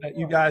you that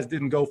you guys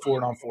didn't go for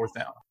it on fourth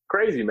down?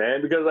 Crazy,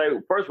 man, because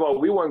first of all,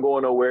 we weren't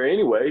going nowhere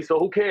anyway, so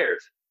who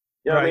cares?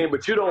 You know what I mean?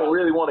 But you don't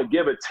really want to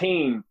give a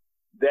team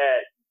that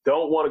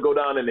don't want to go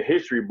down in the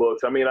history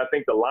books. I mean, I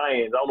think the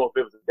Lions, I don't know if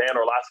it was the Dan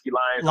Orlovsky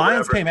Lions.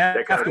 Lions came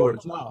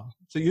afterwards. No.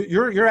 So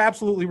you're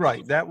absolutely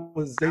right.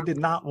 They did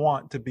not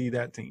want to be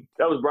that team.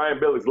 That was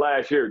Brian Billick's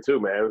last year too,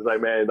 man. It was like,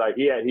 man,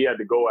 he had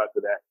to go after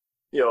that.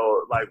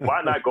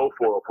 Why not go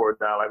for it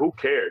now? Who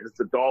cares? It's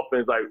the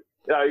Dolphins.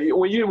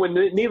 When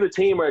neither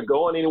team are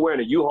going anywhere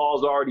and the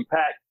U-Haul's already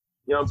packed,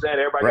 you know what I'm saying?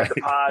 Everybody got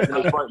the pies in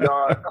the front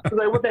yard. I was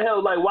like, what the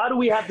hell? Why do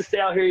we have to stay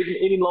out here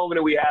any longer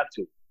than we have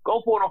to? Go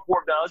for it on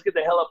fourth down. Let's get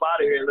the hell up out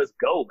of here and let's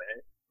go,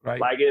 man.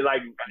 Right.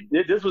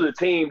 This was a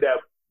team that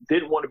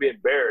didn't want to be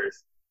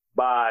embarrassed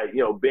by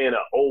being an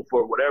 0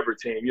 for whatever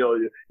team.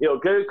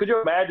 Could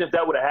you imagine if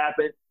that would have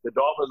happened? The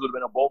Dolphins would have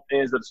been on both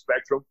ends of the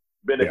spectrum.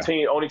 Been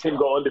only team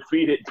go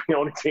undefeated, the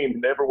only team to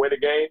never win a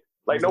game.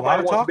 Like, There's a lot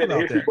nobody of wants to be in the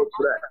talk history about book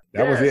for that.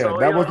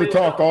 That was the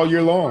talk all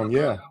year long.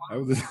 Yeah,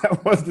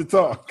 that was the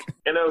talk.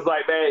 And it was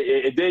like,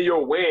 man, and then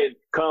your win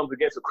comes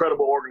against a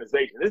credible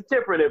organization. It's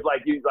different if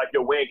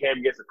your win came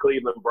against the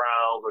Cleveland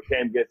Browns or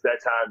came against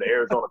that time the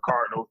Arizona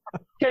Cardinals,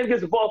 came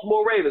against the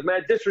Baltimore Ravens.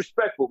 Man,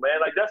 disrespectful,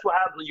 man. Like, that's what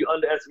happens when you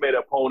underestimate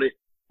an opponent.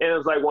 And it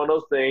was like one of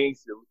those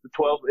things. It was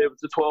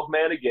the 12th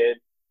man again.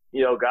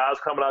 You know, guys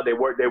coming out, they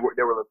were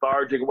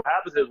lethargic. What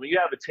happens is when you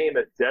have a team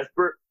that's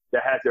desperate,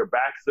 that has their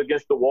backs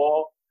against the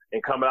wall,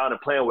 and coming out and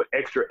playing with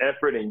extra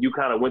effort, and you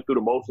kind of went through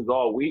the motions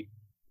all week,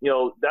 you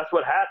know, that's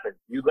what happened.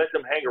 You let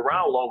them hang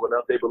around long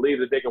enough, they believe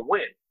that they can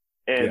win.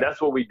 And that's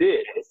what we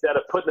did. Instead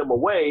of putting them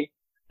away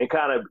and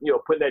kind of, you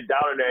know, putting that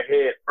doubt in their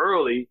head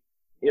early,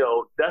 you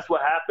know, that's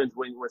what happens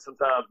when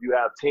sometimes you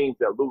have teams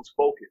that lose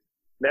focus.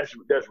 That's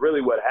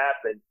really what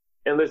happened.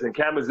 And listen,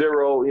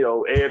 Camazero, you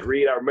know, Ed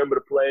Reed, I remember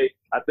the play.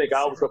 I think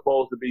I was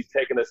supposed to be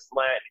taking a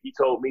slant. He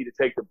told me to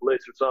take the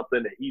blitz or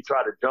something, and he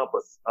tried to jump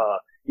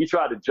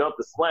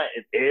the slant.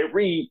 And Ed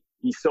Reed,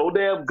 he's so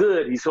damn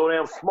good, he's so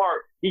damn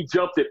smart, he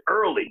jumped it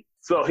early.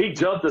 So he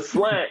jumped the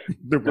slant,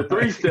 the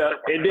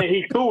 3-step, and then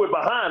he threw it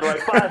behind like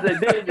 5 seconds.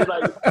 Then he's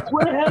like,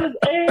 where the hell is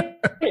Ed?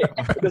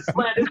 The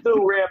slant, this dude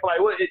ran for like,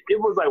 it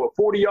was like,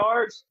 40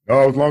 yards?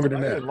 Oh, it was longer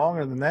than that.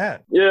 Longer than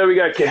that. Yeah, we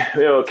got,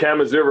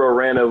 Camazero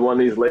ran one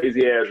of these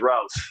lazy-ass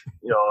routes,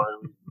 you know,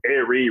 and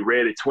Ed Reed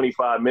read it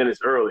 25 minutes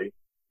early.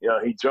 You know,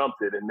 he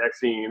jumped it, and next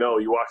thing you know,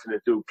 you're watching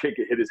the dude kick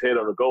it, hit his head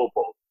on the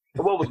goalpost.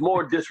 And what was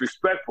more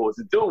disrespectful is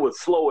the dude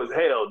was slow as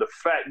hell. The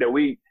fact that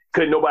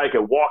nobody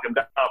could walk him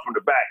down from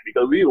the back,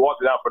 because we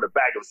walked him down from the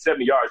back of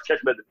 70 yards, catch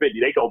him at the 50,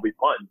 they gonna be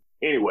punting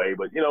anyway.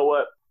 But you know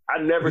what?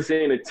 I've never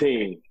seen a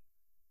team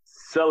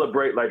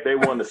celebrate like they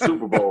won the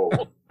Super Bowl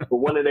for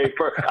one of their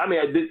first.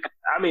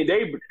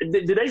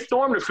 Did they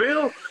storm the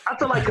field? I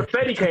feel like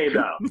confetti came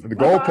down. The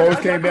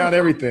goalpost came down,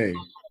 everything.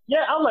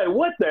 Yeah, I'm like,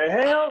 what the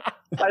hell?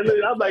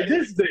 I'm like,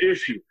 this is the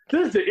issue.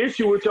 This is the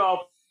issue with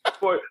y'all.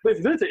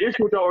 Listen, this is the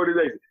issue with y'all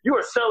organization. You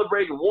are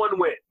celebrating one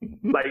win. We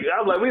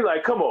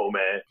come on,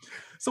 man.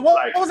 So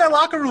what was that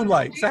locker room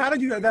like? So how did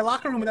that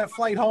locker room and that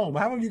flight home?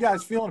 How were you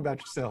guys feeling about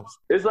yourselves?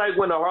 It's like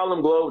when the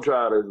Harlem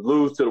Globetrotters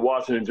lose to the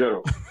Washington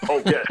Generals.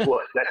 Oh, guess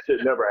what? That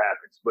shit never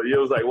happens. But it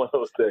was like one of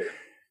those things.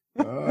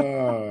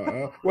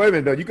 Wait a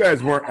minute, though. You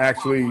guys weren't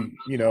actually,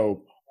 you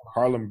know,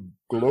 Harlem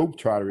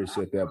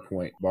Globetrotters at that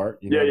point, Bart.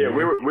 We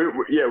weren't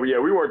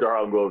the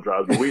Harlem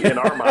Globetrotters, but in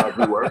our minds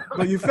we were.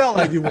 Well, you felt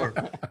like you were.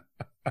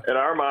 In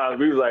our minds,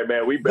 we was like,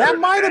 man, we better. That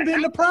might have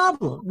been the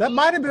problem. That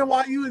might have been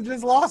why you had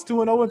just lost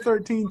to an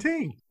 0-13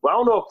 team. Well, I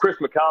don't know if Chris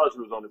McAllister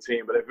was on the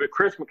team, but if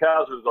Chris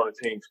McAllister was on the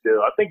team still,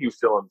 I think he was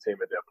still on the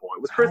team at that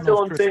point. Was Chris still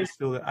on the team?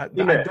 I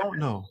don't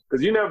know.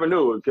 Because you never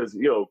knew. Because,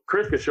 you know,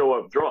 Chris could show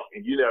up drunk,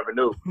 and you never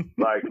knew,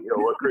 like, you know,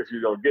 what Chris you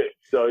was going to get.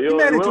 So, you know,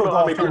 we don't know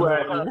how many people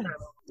had.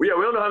 We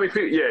don't know how many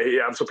people.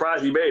 Yeah, I'm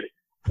surprised he made it.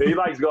 He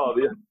likes golf,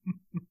 yeah.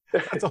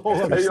 That's a whole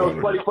other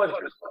story.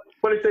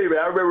 Funny thing, man.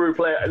 I remember we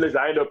playing. Listen,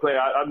 I ended up playing.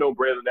 I've known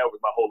Brandon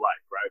Edwards my whole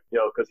life, right? You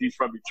know, because he's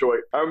from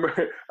Detroit. I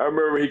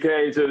remember he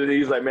came to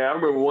he's like, man, I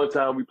remember one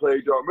time we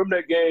played y'all. Remember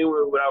that game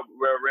when I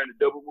ran a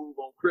double move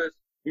on Chris?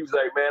 He was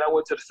like, man, I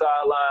went to the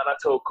sideline. I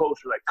told Coach,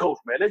 Coach,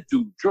 man, this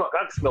dude drunk.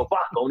 I can smell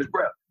vodka on his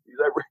breath. He's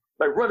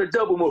like, run a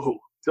double move.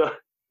 So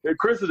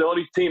Chris is the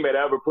only teammate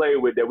I ever played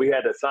with that we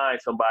had to assign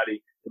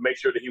somebody to make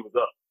sure that he was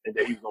up and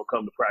that he was going to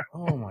come to practice.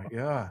 Oh, my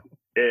God.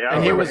 Yeah,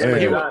 and he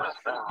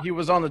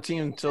was on the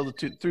team until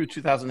through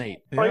 2008.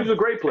 Oh, he was a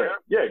great player.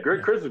 Yeah,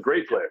 Chris is a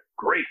great player.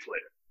 Great player.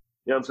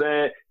 You know what I'm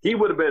saying? He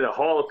would have been a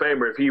Hall of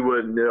Famer if he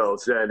wouldn't, you know,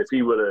 if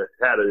he would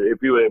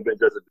have been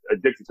just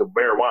addicted to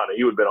marijuana,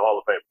 he would have been a Hall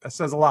of Famer. That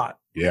says a lot.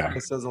 Yeah.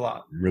 That says a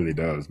lot. It really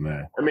does,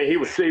 man. I mean, he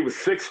was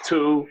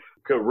 6'2",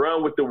 could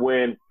run with the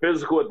wind,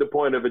 physical at the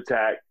point of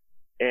attack,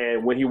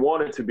 and when he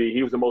wanted to be,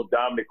 he was the most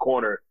dominant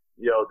corner,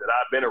 you know, that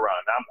I've been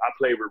around. I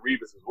played with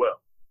Revis as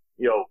well.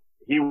 You know,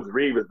 he was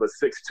Revis, but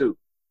 6'2",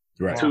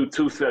 right.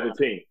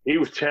 217. He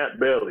was Champ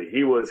Bailey.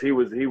 He was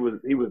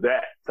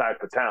that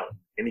type of talent,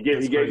 and he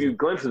gave you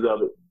glimpses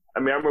of it. I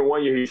mean, I remember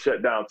one year he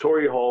shut down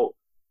Torrey Holt,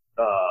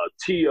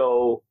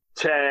 T.O.,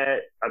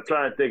 Chad. I'm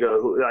trying to think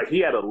of he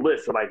had a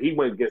list. So he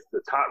went against the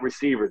top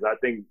receivers. I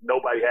think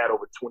nobody had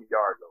over 20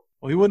 yards though.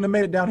 Well, he wouldn't have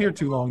made it down here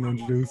too long, then,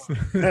 Juice.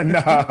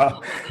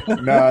 No.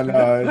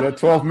 That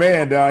 12th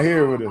man down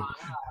here would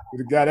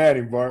have got at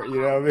him, Bart.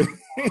 You know what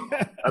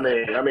I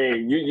mean? I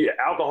mean, you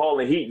alcohol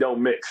and heat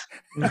don't mix.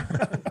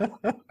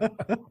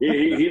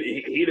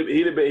 He'd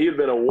have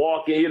been a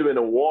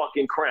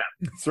walking cramp.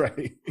 That's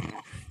right.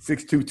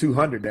 6'2",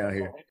 200 down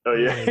here. Oh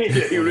yeah,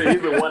 he'd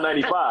been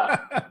 195.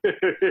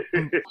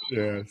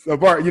 Yeah. So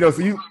Bart, you know,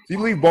 so you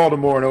leave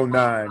Baltimore in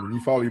 2009 and you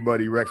follow your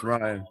buddy Rex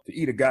Ryan to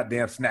eat a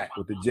goddamn snack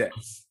with the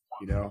Jets.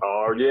 You know.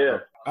 Oh yeah.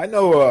 I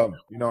know,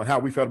 you know, how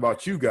we felt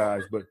about you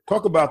guys, but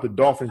talk about the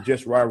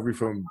Dolphins-Jets rivalry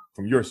from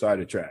your side of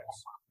the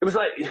tracks.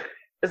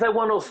 It's like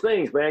one of those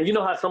things, man. You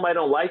know how somebody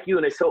don't like you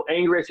and they're so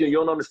angry at you and you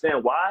don't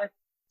understand why?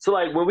 So,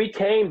 like, when we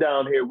came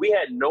down here, we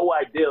had no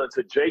idea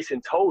until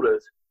Jason told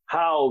us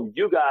how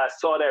you guys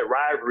saw that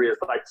rivalry as,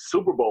 like,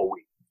 Super Bowl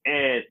week.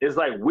 And it's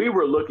like we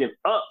were looking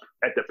up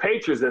at the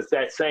Patriots as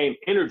that same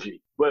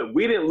energy. But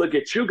we didn't look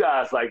at you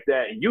guys like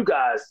that, and you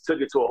guys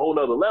took it to a whole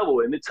nother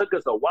level. And it took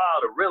us a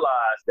while to realize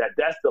that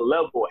that's the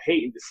level of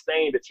hate and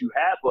disdain that you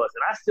have for us.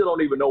 And I still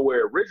don't even know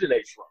where it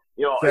originates from.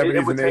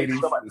 70s and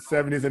 80s, the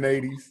 70s and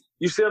 80s.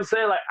 You see what I'm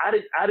saying? Like,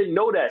 I didn't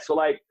know that. So,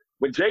 like,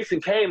 when Jason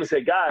came and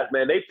said, guys,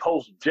 man, they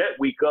post Jet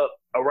Week up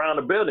around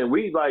the building,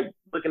 we, like,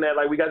 looking at,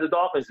 like, we got the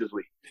Dolphins this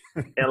week.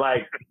 And,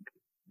 like,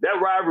 that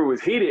rivalry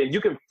was heated. And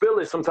you can feel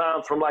it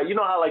sometimes from, like, you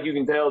know how, like, you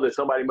can tell that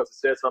somebody must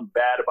have said something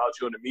bad about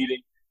you in the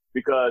meeting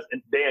because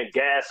they had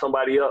gassed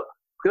somebody up.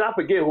 Because I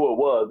forget who it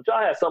was. But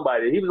y'all had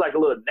somebody. He was like a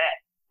little gnat.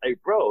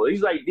 Like, bro, he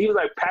was like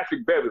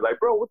Patrick Beverly. Like,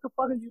 bro, what the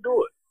fuck are you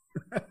doing?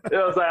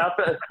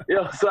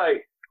 It's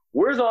like,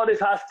 where's all this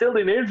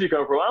hostility and energy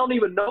come from? I don't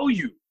even know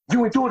you.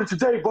 You ain't doing it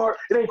today, Bart.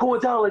 It ain't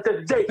going down like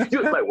that today.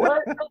 You're like,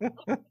 what?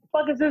 What the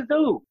fuck is this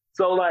dude?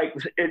 So, like,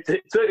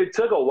 it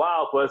took a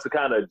while for us to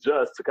kind of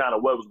adjust to kind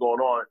of what was going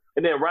on.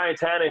 And then Ryan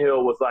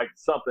Tannehill was, like,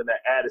 something that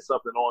added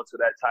something on to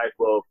that type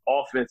of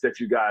offense that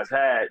you guys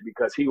had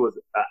because he was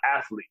an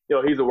athlete.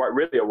 He's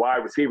really a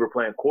wide receiver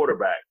playing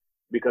quarterback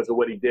because of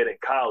what he did in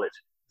college.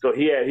 So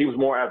he was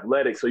more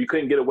athletic, so you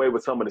couldn't get away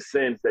with some of the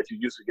sins that you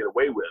used to get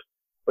away with.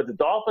 But the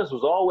Dolphins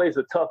was always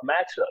a tough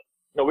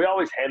matchup. We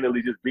always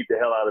handily just beat the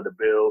hell out of the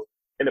Bills.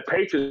 And the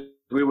Patriots,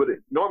 we would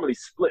normally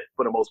split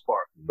for the most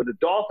part. But the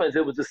Dolphins,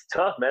 it was just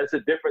tough, man. It's a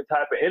different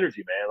type of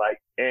energy, man. Like,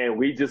 and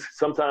we just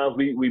sometimes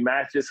we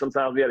matched it.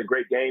 Sometimes we had a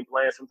great game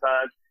plan.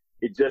 Sometimes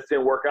it just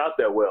didn't work out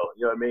that well.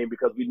 You know what I mean?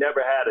 Because we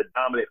never had a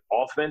dominant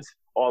offense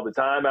all the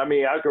time. I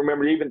mean, I can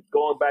remember even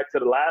going back to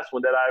the last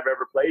one that I've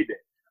ever played in.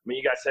 I mean,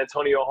 you got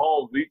Santonio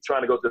Holmes. We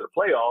trying to go to the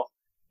playoffs.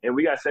 And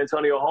we got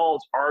Santonio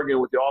Holmes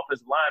arguing with the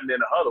offensive lineman in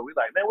the huddle. We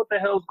like, man, what the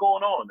hell's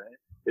going on, man?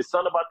 It's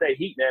something about that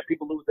heat, man.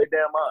 People lose their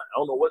damn mind. I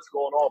don't know what's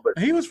going on, but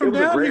he was from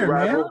down here,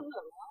 man.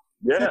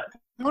 Yeah,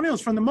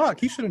 Santonio's from the Muck.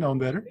 He should have known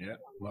better. Yeah,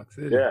 Muck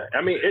City. Yeah,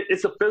 I mean,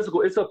 it's a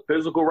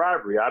physical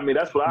rivalry. I mean,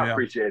 that's what I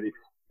appreciated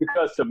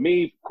because to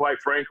me, quite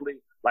frankly,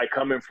 like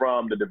coming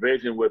from the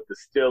division with the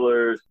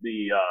Steelers,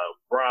 the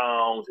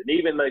Browns, and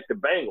even like the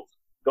Bengals,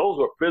 those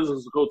were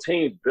physical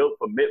teams built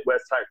for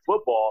Midwest type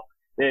football.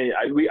 And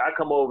I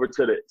come over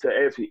to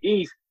AFC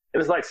East, and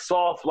it's like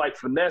soft, like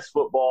finesse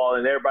football,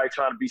 and everybody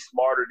trying to be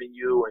smarter than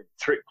you and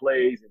trick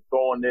plays and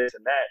throwing this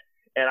and that.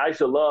 And I used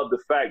to love the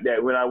fact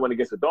that when I went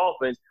against the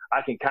Dolphins,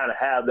 I can kind of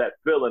have that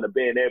feeling of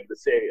being able to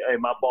say, hey,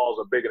 my balls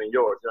are bigger than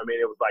yours. You know what I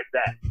mean? It was like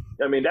that.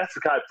 I mean, that's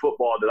the kind of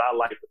football that I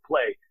like to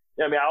play.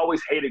 You know what I mean? I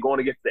always hated going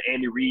against the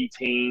Andy Reid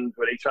teams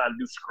where they trying to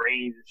do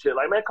screens and shit.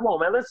 Like, man, come on,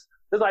 man, it's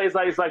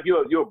like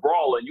you're a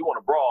brawler and you want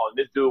to brawl and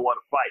this dude want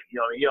to fight. You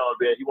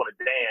want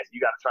to dance. You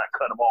got to try and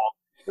cut him off.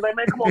 You're like,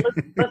 man, come on,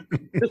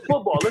 let's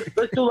football.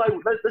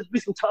 Let's be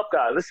some tough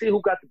guys. Let's see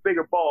who got the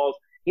bigger balls.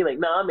 He's like,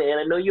 nah, man,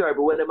 I know you are,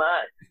 but what am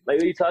I? Like,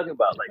 what are you talking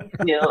about? Like,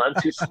 I'm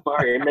too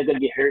smart. I'm not gonna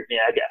get hurt, man.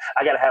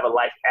 I gotta have a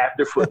life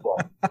after football.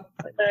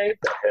 Like, man, what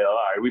the hell? All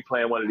right, we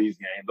playing one of these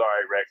games. All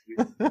right,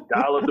 Rex,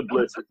 dial up the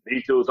blitzes.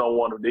 These dudes don't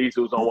want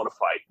to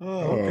fight.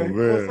 Oh, okay.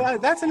 Well,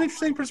 that's an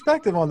interesting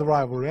perspective on the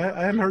rivalry.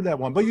 I hadn't heard that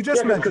one, but you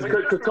just mentioned it.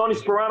 Because Tony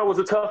Sperano was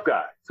a tough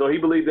guy, so he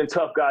believed in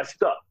tough guy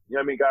stuff. You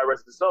know what I mean? God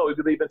rest his soul.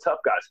 He believed in tough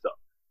guy stuff.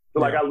 So,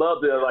 like, I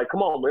loved it. Like,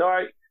 come on, man. All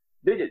right.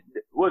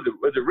 Was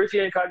it Richie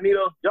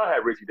Incognito? Y'all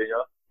had Richie, didn't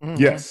y'all?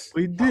 Mm-hmm. Yes.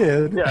 We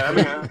did. Yeah, I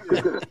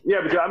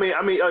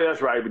mean, oh,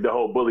 that's right, the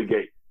whole bully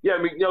gate. Yeah,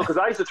 I mean, because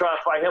I used to try and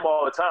fight him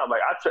all the time.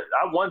 Like,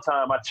 one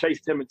time I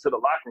chased him into the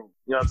locker room.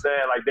 You know what I'm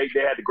saying? Like, they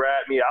had to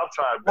grab me. I was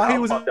trying to. While he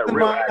was in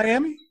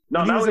Miami?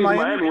 No, not in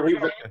Miami.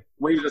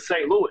 When he was in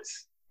St.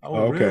 Louis. Oh,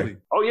 okay. Really?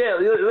 Oh, yeah.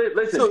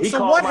 Listen.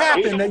 So what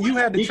happened that you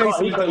had to chase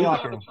him into the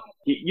locker room?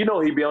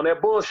 He'd be on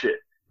that bullshit.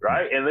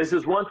 Right? And this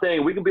is one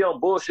thing. We can be on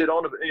bullshit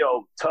on the,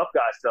 tough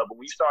guy stuff. But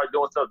when you start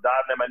doing stuff,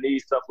 diving at my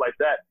knees, stuff like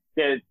that,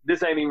 then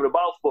this ain't even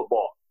about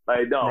football.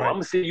 Like, no, right. I'm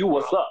going to see you.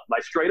 What's up?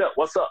 Like, straight up.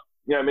 What's up?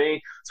 You know what I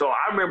mean? So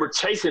I remember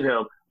chasing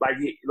him. Like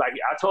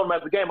I told him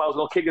after the game I was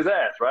going to kick his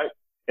ass, right?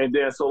 And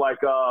then so, like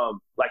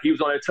he was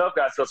on that tough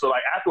guy stuff. So,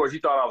 like, afterwards, he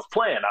thought I was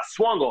playing. I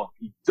swung on him.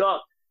 He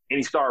ducked, and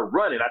he started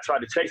running. I tried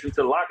to chase him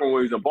to the locker room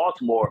where he was in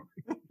Baltimore.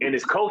 And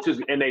his coaches,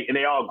 and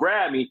they all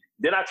grabbed me.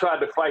 Then I tried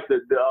to fight the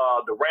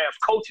Rams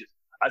coaches.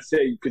 I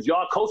said, because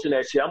y'all coaching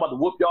that shit, I'm about to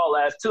whoop y'all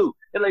ass too.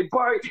 And like,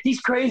 Bart, he's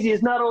crazy.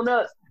 It's not on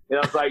us. And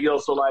I was like,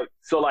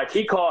 so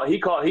he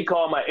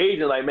called my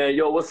agent, like, man,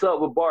 yo, what's up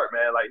with Bart,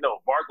 man? Like, no,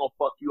 Bart gonna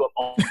fuck you up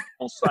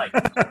on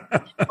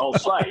site, on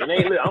site. And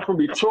I'm from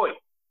Detroit.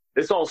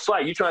 It's on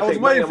site. You trying to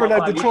take money? I was waiting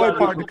for that Detroit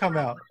part to come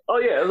out. Oh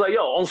yeah, it was like,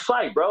 yo, on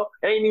site, bro.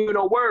 Ain't even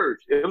no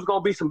words. It was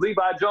gonna be some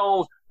Levi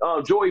Jones,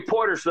 Joey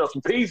Porter stuff,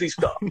 some Peasy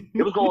stuff.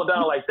 It was going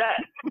down like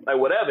that, like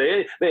whatever.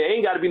 There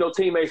ain't got to be no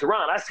teammates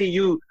around. I see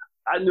you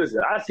at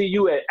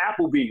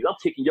Applebee's. I'm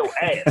kicking your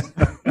ass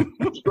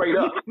straight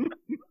up.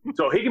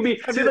 So he can be.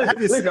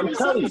 Listen,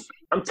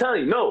 I'm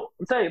telling you.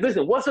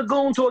 Listen, what's a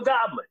goon to a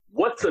goblin?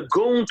 What's a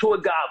goon to a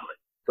goblin?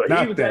 So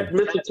he was that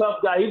Mr. Tough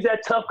guy. He's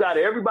that tough guy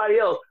to everybody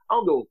else. I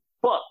don't give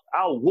a fuck.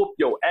 I'll whoop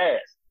your ass,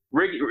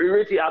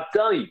 Richie. I'm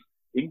telling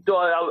you.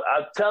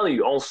 I'm telling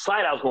you. On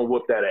site, I was gonna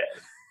whoop that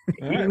ass.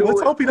 Right,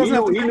 let's hope he doesn't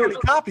have to make any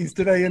copies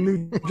today in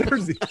New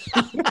Jersey.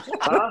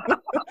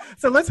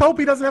 So let's hope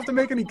he doesn't have to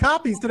make any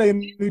copies today in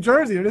New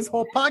Jersey, or this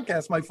whole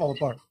podcast might fall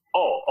apart.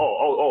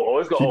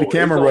 It's gonna keep the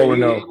camera rolling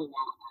though.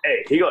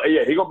 Hey, he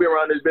gonna be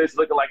around this bitch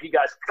looking like he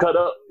got cut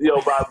up,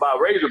 by a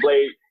razor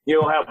blade.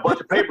 Have a bunch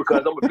of paper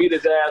cuts. I'm gonna beat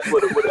his ass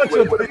with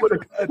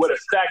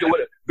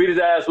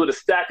a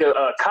stack of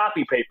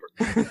copy paper.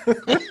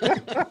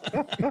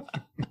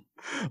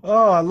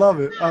 Oh, I love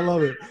it. All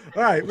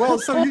right. Well,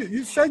 so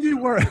you said you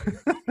weren't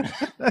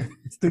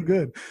it's too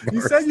good.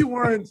 You said you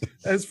weren't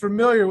as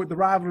familiar with the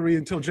rivalry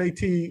until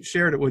JT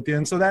shared it with you.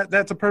 And so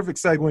that's a perfect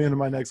segue into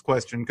my next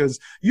question, because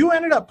you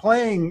ended up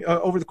playing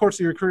over the course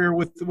of your career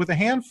with a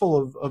handful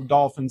of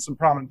Dolphins, some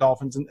prominent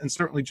Dolphins, and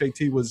certainly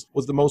JT was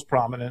the most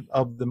prominent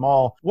of them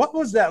all. What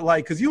was that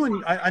like? Because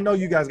I know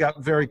you guys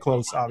got very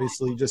close,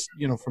 obviously, just,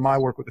 from my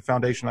work with the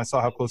foundation, I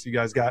saw how close you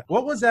guys got.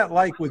 What was that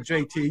like with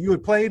JT? You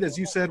had played, as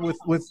you said, with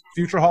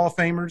future Hall of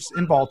Famers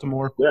in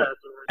Baltimore. Yeah.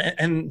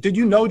 And did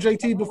you know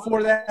JT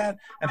before that?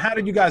 And how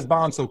did you guys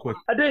bond so quick?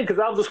 I did, because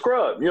I was a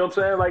scrub. You know what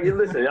I'm saying? Like,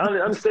 listen, I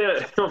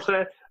understand. You know what I'm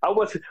saying? I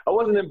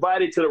wasn't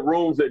invited to the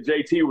rooms that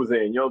JT was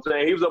in. You know what I'm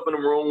saying? He was up in the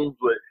rooms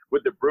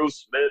with the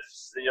Bruce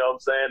Smiths. You know what I'm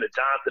saying? The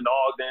Jonathan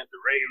Ogdens, the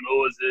Ray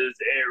Lewises,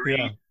 the Ed Reed.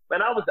 Yeah.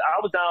 Man, I was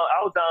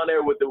down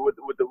there with the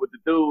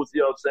dudes.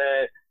 You know what I'm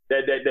saying?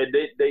 That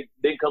they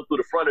didn't come through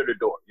the front of the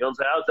door. You know what I'm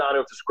saying? I was down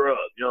there with the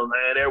scrubs. You know what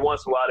I'm saying? Every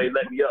once in a while they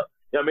let me up.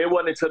 I mean, it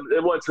wasn't until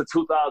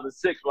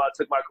 2006 when I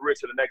took my career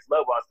to the next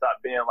level. I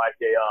stopped being like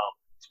a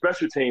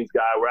special teams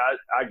guy where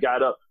I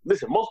got up.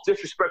 Listen, most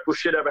disrespectful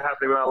shit ever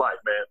happened in my life,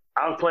 man.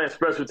 I was playing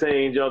special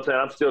teams. You know what I'm saying?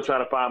 I'm still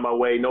trying to find my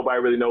way. Nobody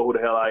really know who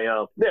the hell I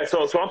am. Yeah,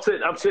 so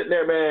I'm sitting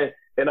there, man,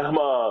 and I'm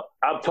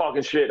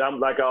talking shit.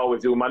 I'm like I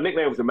always do. My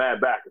nickname was the Mad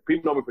Backer.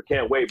 People know me for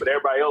Can't Wait, but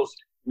everybody else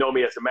know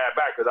me as the Mad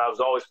Backer because I was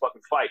always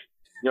fucking fighting.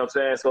 You know what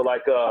I'm saying? So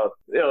like, I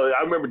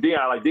remember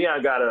Dion. Like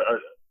Dion got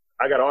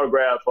I got an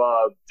autograph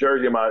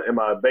jersey in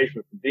my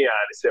basement from Dion.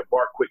 It said,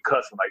 "Bart, quit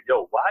cussing." Like,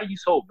 yo, why are you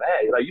so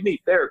bad? Like, you need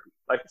therapy.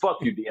 Like, fuck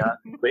you, Dion.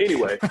 But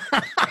anyway,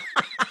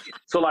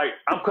 so like,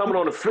 I'm coming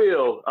on the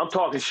field. I'm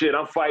talking shit.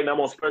 I'm fighting. I'm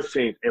on special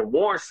teams. And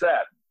Warren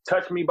Sapp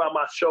touched me by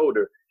my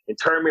shoulder and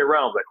turned me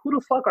around. I was like, who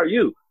the fuck are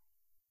you?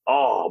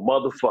 Oh,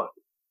 motherfucker.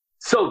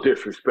 So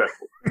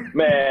disrespectful.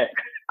 Man,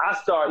 I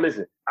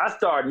started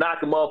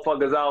knocking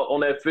motherfuckers out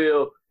on that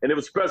field. And it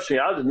was special team.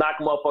 I was just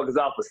knocking motherfuckers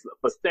out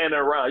for standing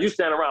around. You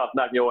stand around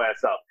knocking your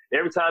ass out.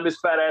 Every time this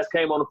fat ass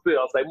came on the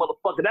field, I was like,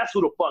 motherfucker, that's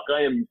who the fuck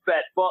I am, you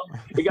fat fuck.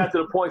 It got to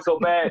the point so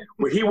bad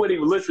where he wouldn't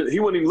even listen. He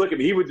wouldn't even look at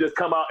me. He would just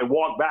come out and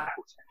walk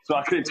backwards. So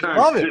I couldn't turn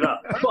shit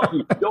up. Fuck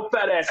you. Your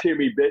fat ass hear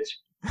me, bitch.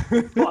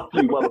 Fuck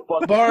you,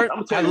 motherfucker. Bart,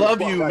 I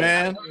love you,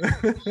 man.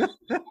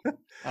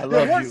 I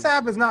love you. Warren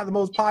Sapp is not the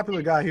most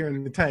popular guy here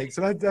in the tank,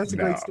 so that's a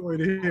great story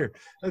to hear.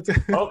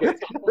 Okay,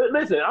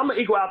 listen, I'm an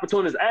equal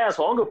opportunist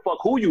asshole. I don't give a fuck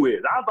who you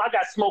is. I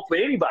got smoke for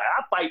anybody.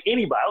 I fight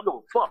anybody. I don't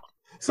give a fuck.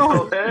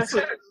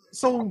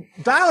 So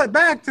dial it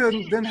back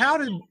to then.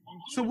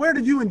 Where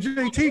did you and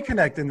JT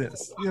connect in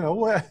this?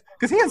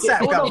 Because he and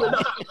Sapp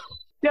got.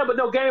 Yeah, but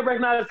no, game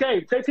recognized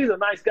game. JT's a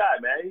nice guy,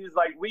 man. He's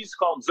like, we used to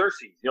call him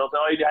Xerxes. You know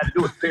what I'm saying? All he had to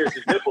do was pierce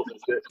his nipples and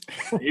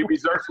shit. He'd be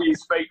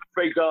Xerxes, fake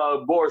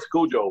Boris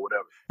Cujo or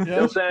whatever. You know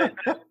what I'm saying?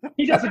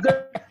 He's just a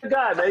good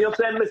guy, man. You know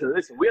what I'm saying?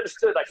 Listen, we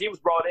understood, like, he was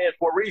brought in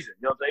for a reason.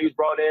 You know what I'm saying? He was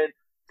brought in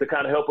to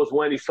kind of help us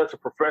win. He's such a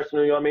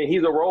professional, you know what I mean?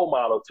 He's a role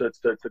model to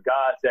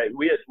guys that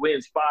we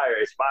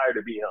aspire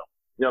to be him.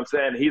 You know what I'm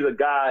saying? He's a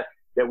guy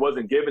that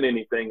wasn't given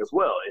anything as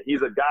well. And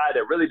he's a guy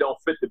that really don't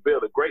fit the bill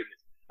of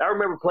greatness. I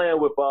remember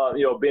playing with,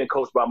 being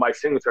coached by Mike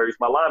Singletary. He's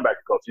my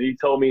linebacker coach. And he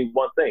told me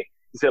one thing.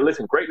 He said,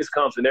 listen, greatness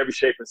comes in every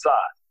shape and size.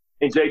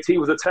 And JT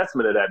was a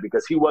testament to that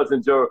because he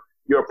wasn't your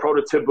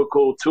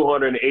prototypical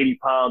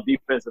 280-pound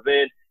defensive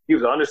end. He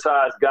was an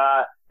undersized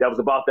guy that was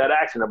about that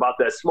action, about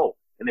that smoke.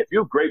 And if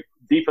you're a great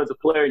defensive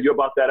player and you're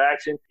about that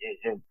action,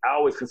 and I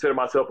always consider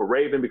myself a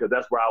Raven because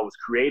that's where I was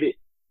created,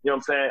 you know what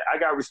I'm saying? I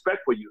got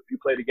respect for you if you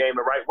play the game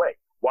the right way.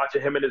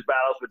 Watching him in his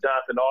battles with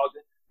Jonathan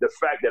Ogden, the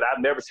fact that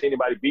I've never seen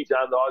anybody beat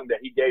Jonathan Ogden, that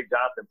he gave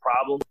Jonathan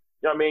problems,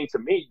 you know what I mean? To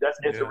me, that's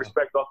instant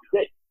respect off the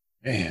gate.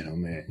 Man, oh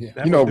man. Yeah.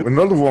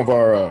 Another one of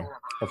our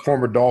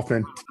former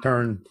Dolphin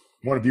turned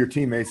one of your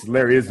teammates is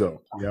Larry Izzo,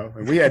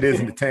 and we had his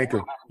in the tank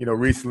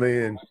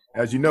recently, and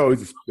as you know,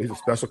 he's a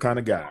special kind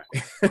of guy.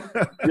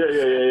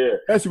 Yeah.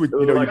 That's what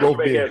you like both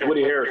fake did. ass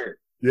Woody Harrison.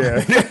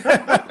 Yeah.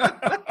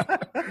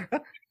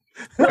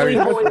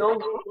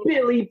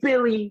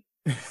 Billy.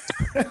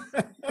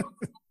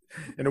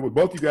 And with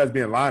both you guys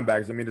being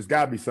linebackers, I mean,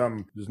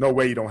 there's no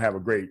way you don't have a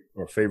great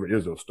or favorite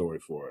Izzo story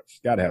for us.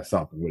 Got to have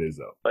something with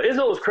Izzo.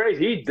 Izzo was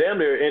crazy. He damn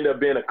near ended up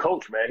being a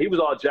coach, man. He was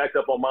all jacked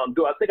up on Mountain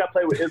Dew. I think I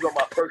played with Izzo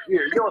my first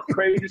year. You know what's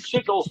crazy?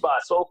 Shit goes by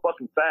so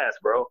fucking fast,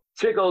 bro.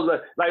 Shit goes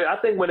like I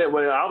think when I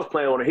was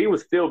playing on it, he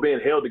was still being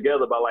held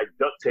together by like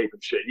duct tape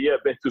and shit. He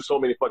had been through so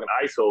many fucking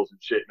ISOs and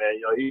shit, man.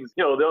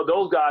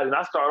 Those guys, and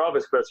I started off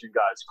as special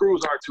guys.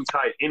 Screws aren't too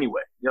tight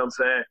anyway. You know what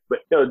I'm saying? But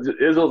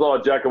Izzo's all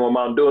jacked up on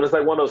Mountain Dew, and it's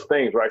like one of those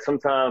things, right?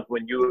 Sometimes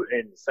when you're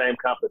in the same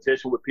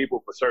competition with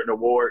people for certain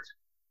awards,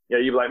 You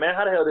know, you be like, man,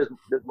 how the hell this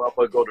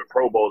motherfucker go to the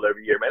Pro Bowl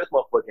every year? Man, this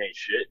motherfucker ain't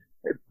shit.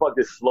 Hey, fuck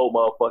this slow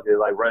motherfucker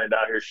like running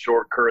down here,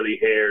 short curly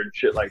hair and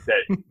shit like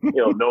that. You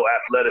know, no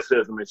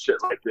athleticism and shit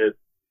like this.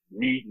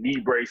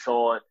 Knee brace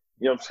on.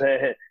 You know what I'm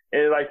saying?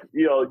 And like,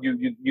 you know,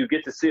 you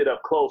get to see it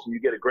up close and you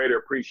get a greater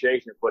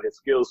appreciation for his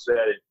skill set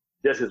and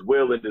just his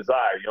will and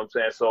desire. You know what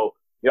I'm saying? So,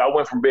 you know, I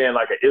went from being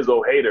like an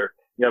Izzo hater,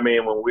 you know what I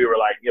mean, when we were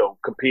like, you know,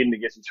 competing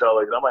against each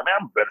other. And I'm like, man,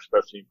 I'm a better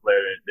special team player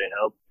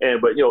than him.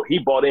 But, you know, he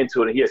bought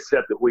into it and he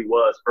accepted who he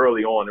was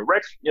early on. And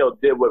Rex, you know,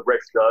 did what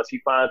Rex does. He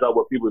finds out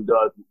what people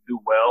do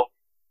well.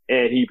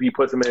 And he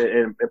puts them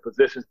in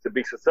positions to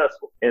be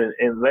successful.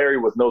 And Larry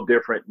was no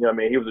different. You know what I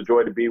mean? He was a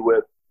joy to be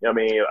with. You know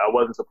what I mean? I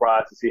wasn't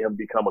surprised to see him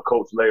become a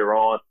coach later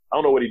on. I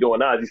don't know what he's doing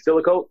now. Is he still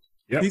a coach?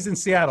 Yep. He's in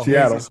Seattle.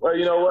 Well,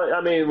 you know what?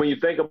 I mean, when you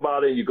think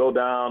about it, you go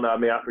down. I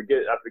mean, I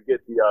forget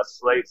the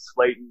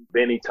Slayton,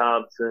 Benny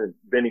Thompson.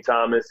 You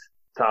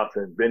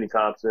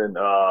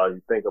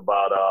think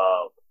about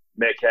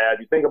Metcalf.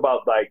 You think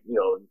about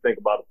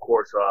of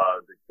course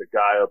the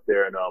guy up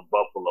there in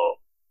Buffalo,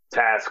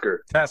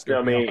 Tasker. You know what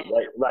I mean?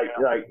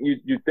 Like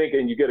you think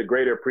and you get a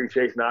greater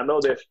appreciation. Now, I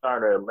know they're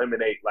starting to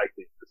eliminate like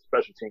the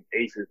special team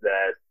aces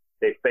as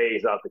they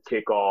phase out the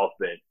kickoff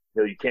and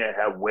you know you can't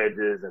have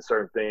wedges and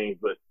certain things,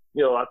 but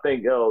you know, I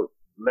think,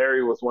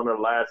 Larry was one of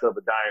the last of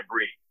a dying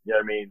breed. You know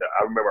what I mean?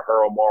 I remember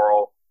Harold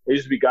Morrow. There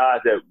used to be guys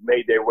that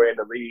made their way in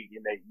the league,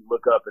 and you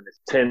look up and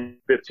it's 10,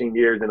 15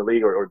 years in the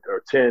league or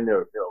 10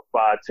 or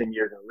 5, 10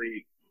 years in the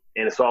league,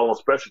 and it's all on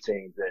special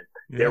teams.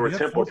 And they were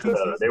simple.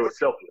 They were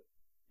selfless.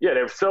 Yeah,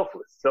 they were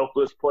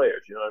selfless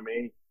players. You know what I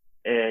mean?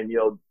 And, you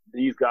know,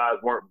 these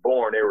guys weren't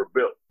born. They were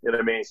built. You know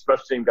what I mean?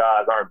 Special team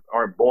guys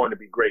aren't born to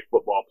be great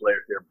football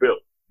players. They're built.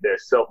 They're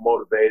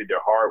self-motivated. They're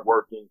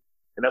hardworking.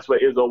 And that's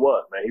what Izzo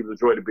was, man. He was a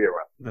joy to be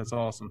around. That's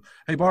awesome.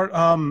 Hey, Bart,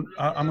 I'm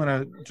going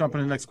to jump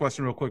into the next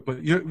question real quick.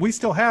 But we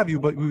still have you,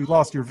 but we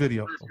lost your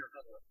video.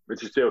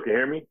 But you still can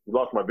hear me? You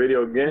lost my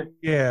video again?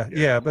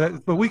 Yeah.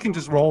 But we can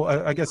just roll.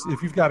 I guess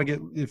if you've got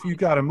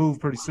to move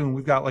pretty soon,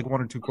 we've got like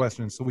 1 or 2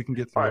 questions, so we can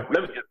get through. All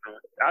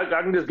right,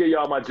 I can just give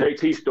y'all my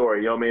JT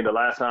story. You know what I mean? The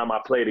last time I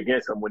played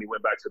against him when he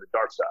went back to the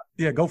dark side.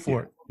 Yeah, go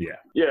for it.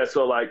 Yeah.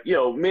 So like, you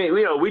know,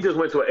 we just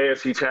went to an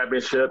AFC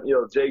championship. You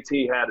know,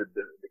 JT had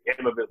the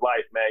game of his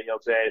life, man. You know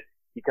what I'm saying?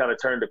 He kind of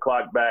turned the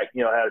clock back,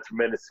 you know, had a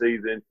tremendous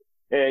season.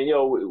 And, you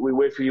know, we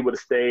wish he would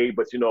have stayed,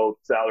 but, you know,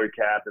 salary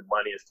cap and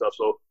money and stuff.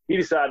 So he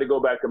decided to go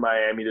back to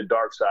Miami, the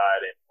dark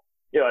side. And,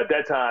 you know, at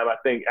that time, I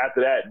think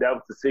after that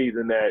was the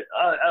season that,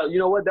 you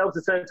know what, that was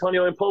the San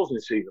Antonio implosion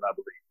season, I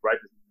believe, right?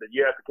 The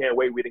year after Can't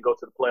Wait, we didn't go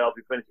to the playoffs.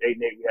 We finished 8-8.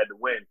 We had to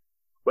win.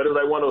 But it was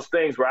like one of those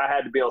things where I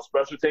had to be on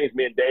special teams,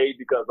 me and Dave,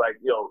 because like,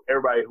 you know,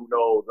 everybody who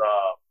knows,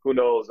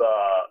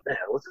 man,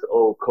 what's the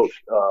old coach,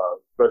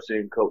 special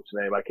team coach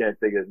name? I can't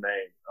think of his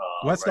name.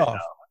 Westhoff.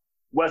 Right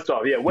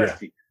Westhoff, yeah,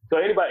 Westy. Yeah. So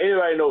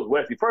anybody knows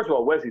Westy. First of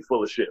all, Westy's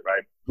full of shit,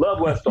 right? Love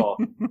Westhoff.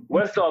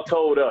 Westhoff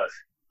told us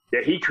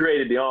that he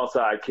created the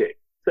onside kick.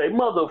 Say,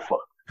 motherfucker.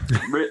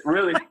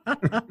 Really?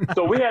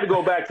 So we had to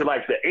go back to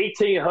like the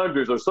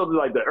 1800s or something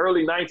like the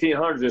early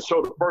 1900s and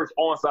show the first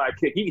onside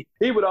kick. He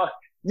would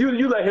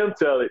you let him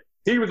tell it.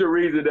 He was the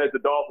reason that the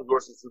Dolphins were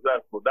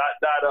successful,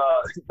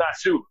 not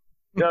shooting.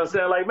 You know what I'm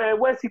saying? Like, man,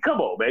 Westy,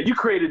 come on, man. You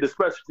created the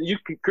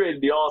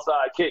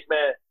onside kick,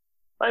 man.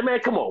 Like, man,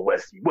 come on,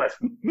 Westy. But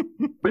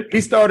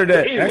he started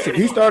that. Anyway. Actually,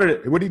 he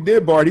started what he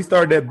did, Bart. He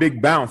started that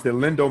big bounce that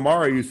Lindo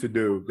Mara used to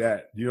do.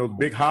 That, you know,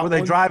 big hop. Were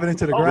they driving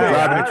into the ground?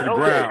 Driving into the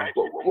ground.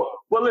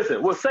 Well,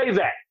 listen. Well, say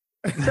that.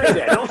 Say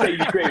that. Don't say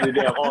you created the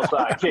damn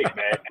onside kick,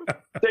 man.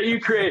 Say you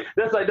created.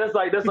 That's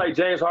like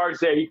James Harden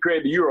said he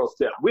created the Euro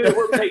step.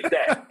 We'll take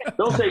that.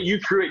 Don't say you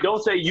created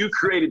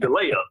the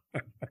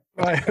layup.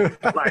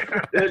 Right.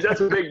 Like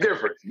that's a big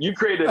difference. You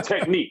created a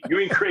technique. You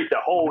didn't create the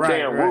whole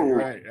damn rule.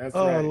 Right. That's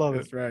right. I love it.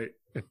 That's right.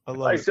 I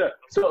love it.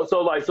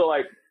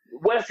 So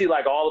Wesley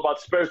like all about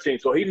the special team.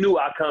 So he knew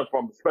I come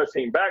from a special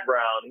team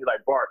background. He's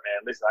like, Bart,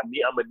 man, listen, I'm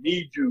gonna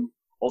need you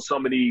on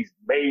some of these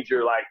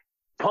major like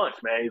punch,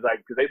 man. He's like,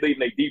 because they leaving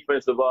their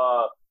defensive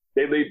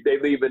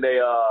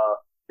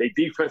they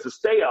defensive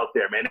stay out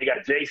there, man. They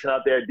got Jason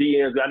out there,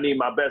 DMs. I need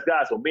my best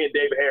guy. So me and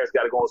David Harris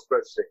got to go on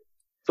special team.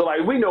 So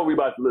like we know we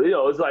about to, you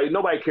know, it's like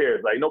nobody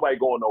cares, like nobody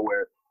going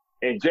nowhere.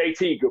 And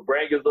JT could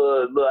bring his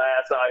little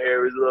ass out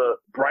here, his little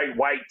bright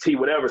white tee,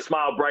 whatever,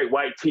 smile bright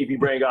white teeth he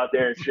bring out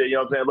there and shit. You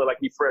know what I'm saying? Look like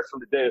he fresh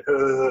from the dead.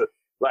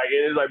 Like,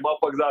 and it's like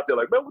motherfuckers out there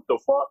like, man, what the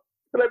fuck?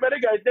 They're like, man,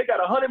 they got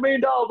 $100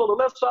 million on the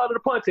left side of the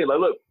punch team. Like,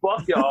 look,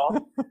 fuck y'all.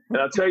 And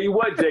I'll tell you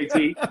what,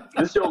 JT,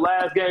 this is your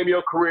last game of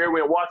your career. We're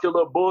going to watch your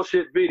little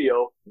bullshit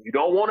video. You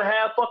don't want to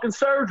have fucking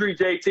surgery,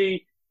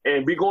 JT,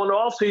 and be going to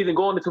offseason,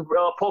 going into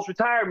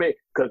post-retirement,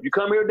 because if you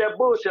come here with that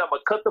bullshit, I'm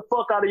going to cut the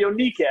fuck out of your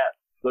kneecap.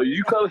 So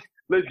you come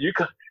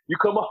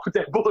off with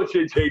that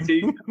bullshit,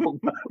 JT.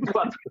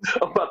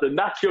 I'm about to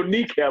knock your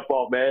kneecap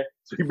off, man.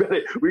 So you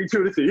better, we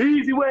do this the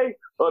easy way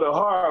or the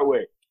hard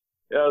way.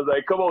 I was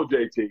like, come on,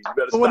 JT. You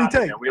better stop. What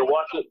did he take? We'll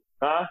watch it.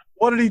 Huh?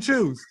 What did he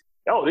choose?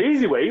 Oh, the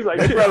easy way. He's like,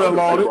 Their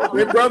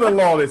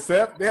brother-in-law,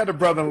 Seth. They had the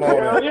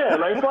brother-in-law. Yeah,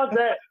 like, fuck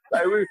that.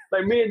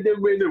 like me and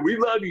David, we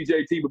love you,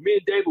 JT, but me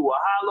and David will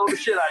hollow the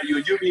shit out of you,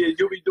 and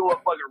you'll be doing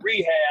fucking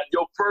rehab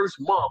your first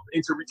month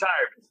into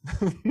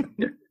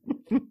retirement.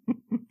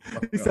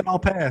 He said, "I'll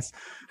pass."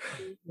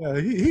 Yeah,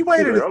 he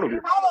waited. He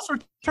almost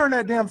returned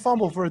that damn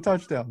fumble for a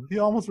touchdown. He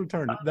almost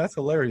returned it. That's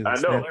hilarious. I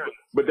know. Man.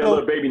 But that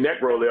little baby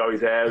neck roll they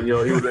always have, he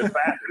was in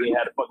faster. He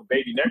had a fucking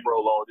baby neck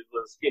roll on his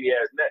little skinny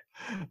ass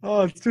neck.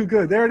 Oh, it's too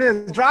good. There it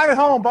is. Drive it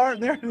home,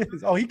 Bart. There it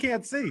is. Oh, he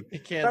can't see. He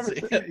can't see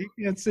it.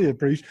 He can't see it,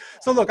 Preach.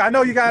 So look, I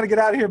know you got to get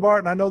out of here, Bart,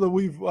 and I know that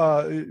we've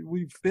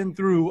been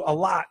through a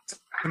lot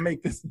to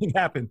make this thing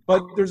happen.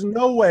 But there's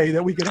no way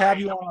that we could have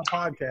you on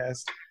our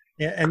podcast.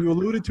 And you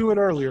alluded to it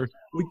earlier.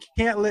 We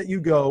can't let you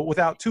go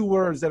without two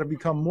words that have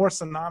become more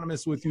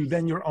synonymous with you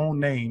than your own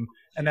name,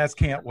 and that's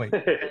 "can't wait."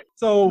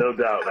 So, no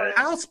doubt, man.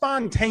 How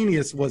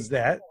spontaneous was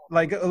that?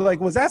 Like,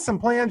 was that some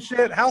planned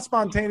shit? How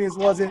spontaneous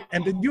was it?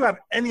 And did you have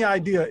any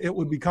idea it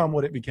would become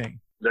what it became?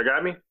 You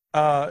got me?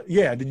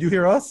 Yeah. Did you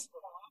hear us?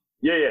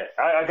 Yeah.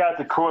 I got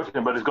the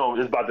question, but it's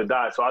about to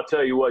die. So I'll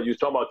tell you what. You was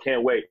talking about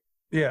 "can't wait."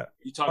 Yeah.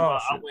 You talking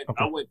about? Shit.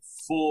 I went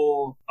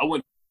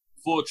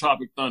full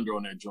Tropic Thunder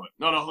on that joint.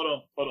 No,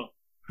 hold on.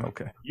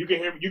 Okay. You can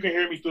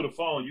hear me through the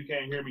phone. You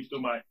can't hear me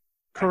through my.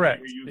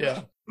 Correct.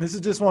 Yeah. This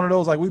is just one of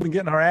those, like, we've been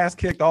getting our ass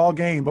kicked all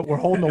game, but we're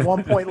holding a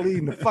 1 point lead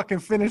in the fucking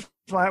finish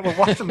line. We're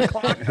watching the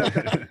clock.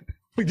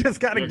 We just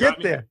got to get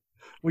there.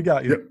 We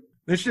got you. Yep.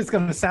 This shit's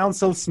going to sound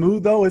so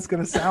smooth, though. It's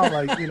going to sound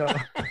like,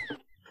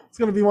 it's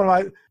going to be one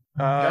of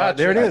my.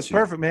 There it is.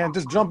 Perfect, man.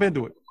 Just jump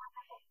into it.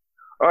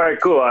 All right,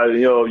 cool.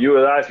 You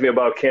were asking me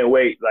about "can't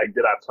wait." Like,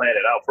 did I plan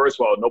it out? First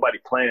of all, nobody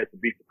planned to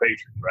beat the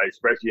Patriots, right?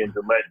 Especially in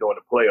Gillette during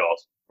the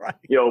playoffs. Right.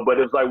 But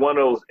it was like one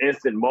of those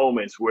instant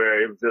moments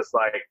where it was just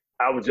like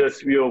I was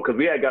just, because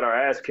we had got our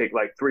ass kicked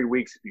like 3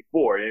 weeks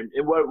before, and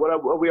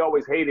what we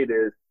always hated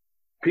is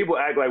people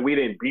act like we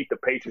didn't beat the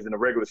Patriots in the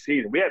regular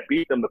season. We had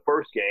beat them the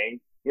first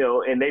game,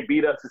 and they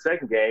beat us the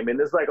second game,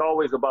 and it's like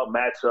always about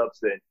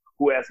matchups and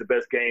who has the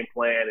best game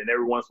plan. And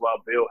every once in a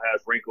while, Bill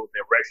has wrinkles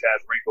and Rex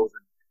has wrinkles,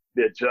 and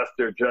the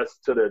adjuster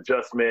adjusts to the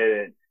adjustment.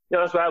 And,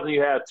 that's what happens when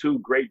you have two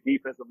great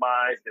defensive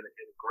minds and a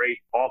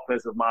great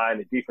offensive mind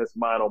and defensive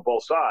mind on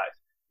both sides.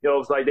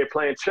 It's like they're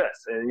playing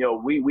chess. And,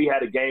 we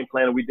had a game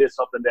plan and we did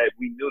something that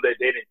we knew that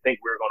they didn't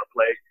think we were going to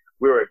play.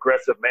 We were an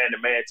aggressive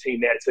man-to-man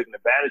team that took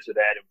advantage of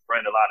that and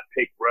ran a lot of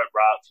pick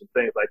routes and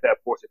things like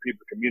that, forcing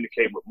people to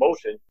communicate with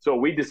motion. So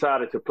we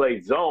decided to play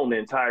zone the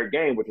entire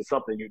game, which is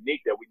something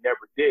unique that we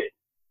never did.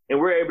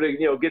 And we're able to,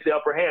 get the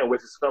upper hand,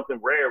 which is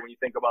something rare when you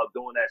think about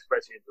doing that,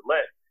 especially in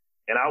Gillette.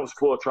 And I was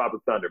full of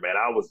Tropic Thunder, man.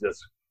 I was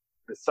just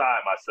beside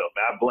myself,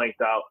 man. I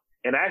blanked out.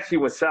 And actually,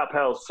 when Sal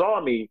Powell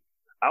saw me,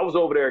 I was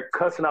over there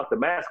cussing out the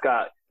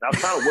mascot. I was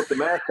trying to whip the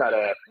mascot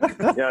ass. You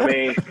know what I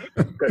mean?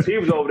 Because he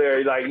was over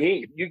there, like,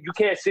 you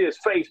can't see his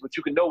face, but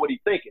you can know what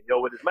he's thinking,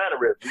 with his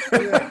mannerisms.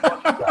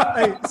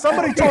 Hey,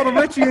 somebody told him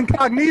Richie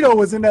Incognito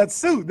was in that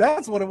suit.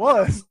 That's what it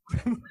was.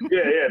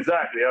 Yeah,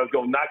 exactly. I was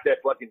going to knock that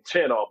fucking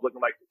chin off,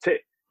 looking like the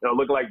tick.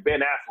 Looking like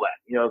Ben Affleck,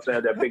 what I'm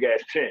saying, that big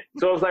ass chin.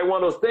 So it's like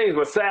one of those things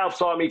where Sal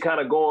saw me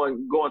kind of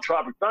going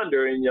Tropic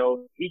Thunder, and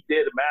he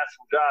did a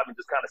masterful job and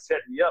just kind of set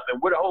me up.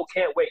 And where the whole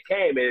 "can't wait"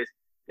 came is,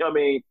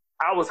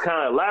 I was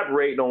kind of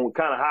elaborating on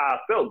kind of how I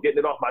felt, getting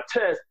it off my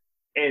chest.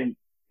 And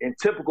in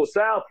typical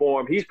Sal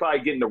form, he's probably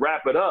getting to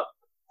wrap it up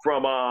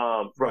from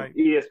right.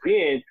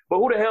 ESPN. But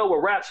who the hell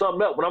would wrap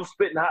something up when I'm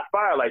spitting hot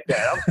fire like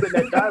that? I'm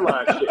spitting that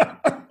guideline shit.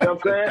 You know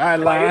what I'm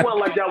saying? Like, it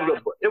wasn't like that was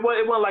it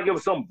wasn't like it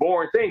was some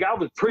boring thing. I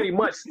was pretty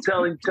much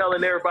telling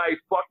everybody,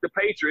 fuck the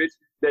Patriots,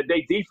 that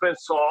they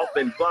defense soft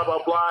and blah,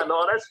 blah, blah, and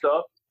all that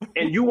stuff.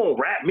 And you won't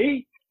rap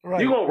me?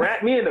 Right. You gonna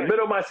rap me in the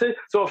middle of my sentence?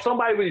 So if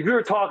you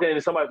were talking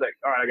and somebody's like,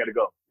 all right, I gotta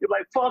go. You're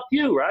like, fuck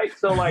you, right?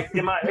 So like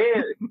in my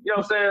head,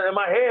 I'm saying? In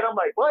my head, I'm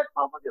like, what?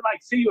 I'm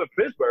like, see you in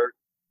Pittsburgh.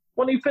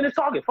 When you finish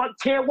talking, fuck,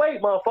 can't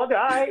wait, motherfucker.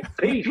 All right,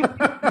 peace.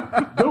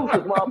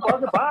 Deuces,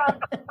 motherfucker. Bye.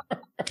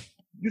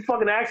 You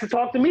fucking asked to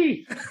talk to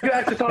me. You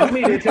asked to talk to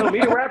me. They tell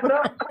me to wrap it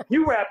up.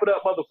 You wrap it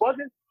up,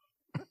 motherfucker.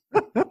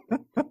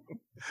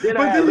 Then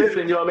I had to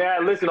listen. I had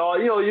to listen all.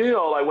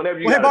 Like whenever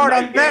you. Hey, Bart,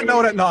 on that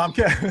note, no, I'm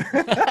kidding.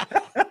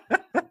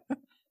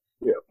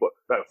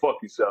 Yeah, fuck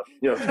yourself.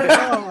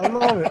 I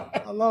love it.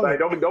 I love it.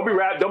 Don't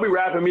be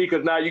rapping me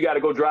because now you got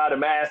to go drive the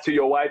mask to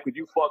your wife because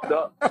you fucked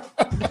up.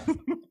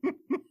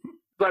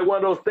 Like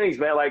one of those things,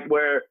 man, like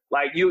where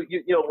like you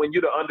when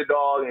you're the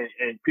underdog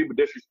and people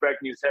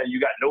disrespecting you, saying you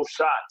got no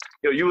shot,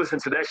 you listen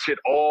to that shit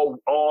all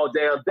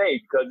damn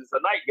day because it's a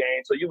night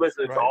game, so you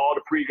listen to all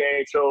the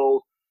pregame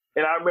shows.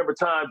 And I remember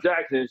Tom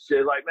Jackson and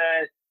shit, like,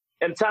 man,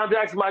 and Tom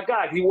Jackson, my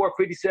guy, he wore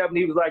 57,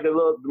 he was like a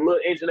little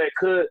engine that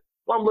could.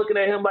 Well, I'm looking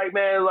at him like,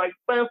 man,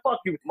 fuck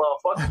you,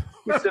 motherfucker.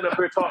 You sitting up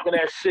here talking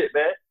that shit,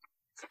 man.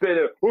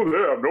 Spitting,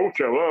 no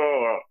chill.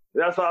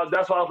 That's why I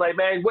was like,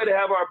 man, way to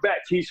have our back,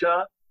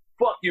 Keyshawn.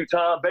 Fuck you,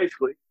 Tom,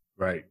 basically.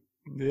 Right.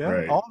 Yeah,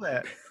 right.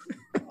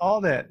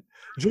 All that.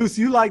 Juice,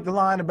 you like the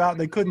line about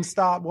they couldn't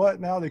stop what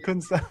now? They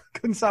couldn't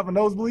stop a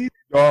nosebleed?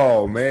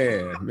 Oh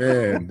man.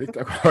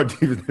 Our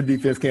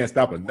defense can't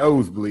stop a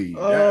nosebleed.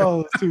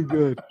 Oh, it's too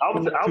good. I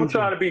was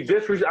trying to be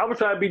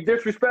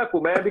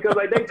disrespectful, man, because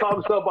like they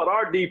talking stuff about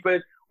our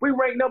defense. We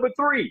ranked number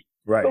 3.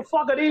 Right. The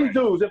fuck are these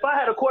dudes? If I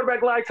had a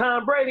quarterback like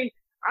Tom Brady,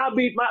 I'll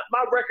be my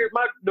record.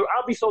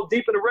 I'll be so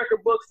deep in the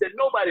record books that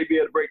nobody be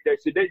able to break that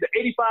shit. The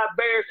 85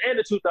 Bears and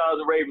the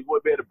 2000 Ravens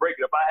would be able to break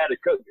it if I had a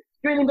coach.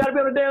 You ain't even got to be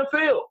on the damn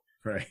field.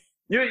 Right.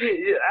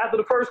 You after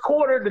the first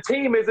quarter, the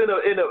team is in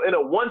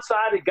a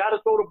one-sided, got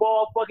to throw the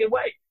ball fucking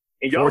way,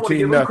 and y'all want to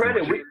give them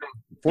credit.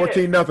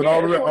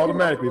 14-0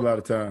 automatically a lot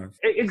of times.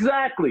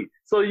 Exactly.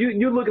 So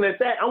you're looking at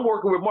that. I'm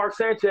working with Mark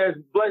Sanchez.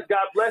 God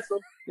bless him.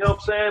 You know what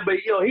I'm saying? But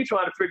he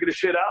trying to figure the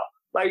shit out.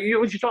 Like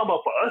what you talking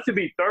about? For us to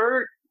be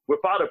third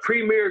without a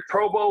premier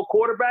Pro Bowl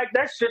quarterback,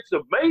 that shit's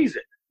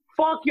amazing.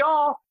 Fuck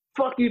y'all.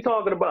 Fuck you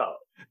talking about?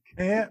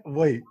 Can't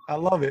wait. I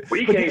love it.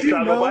 We can't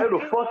stop nobody. Who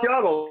the fuck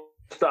y'all gonna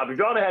stop? If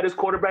y'all done had this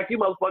quarterback, you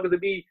motherfuckers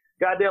would be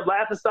goddamn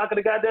laughing stock of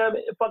the goddamn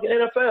fucking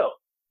NFL.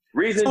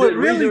 Reason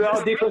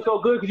our defense so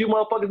good because you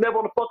motherfuckers never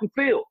on the fucking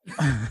field.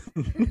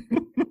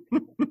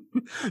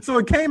 So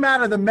it came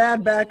out of the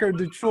Mad Backer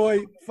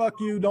Detroit, fuck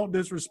you, don't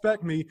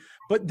disrespect me.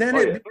 But then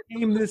it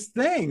became this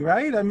thing,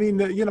 right? I mean,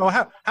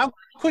 how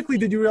quickly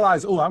did you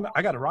realize,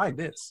 I got to ride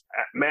this?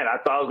 Man, I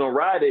thought I was going to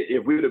ride it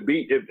if we would have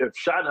if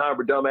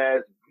Schottenheimer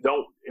dumbass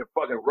don't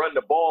fucking run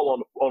the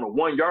ball on the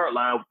 1 yard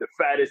line with the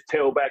fattest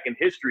tailback in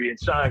history and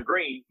Sean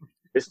Green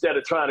instead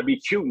of trying to be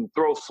cute and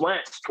throw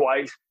slants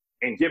twice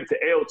and give it to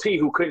LT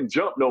who couldn't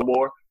jump no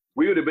more.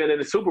 We would have been in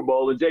the Super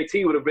Bowl, and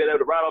JT would have been able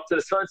to ride off to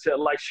the sunset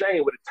like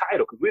Shane with a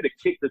title because we'd have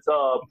kicked the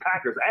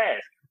Packers'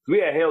 ass. We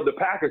had held the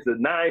Packers to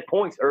 9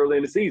 points early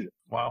in the season.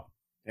 Wow.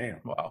 Damn.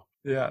 Wow.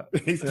 Yeah.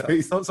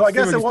 So I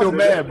guess it wasn't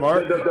mad,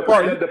 Mark.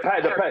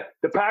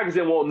 The Packers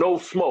didn't want no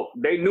smoke.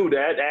 They knew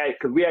that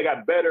because we had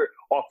got better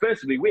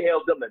offensively. We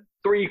held them to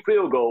 3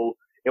 field goals,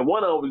 and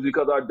one of them was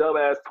because our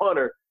dumbass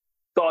punter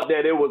thought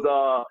that it was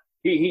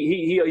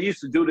He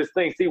used to do this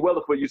thing. Steve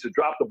Weatherford used to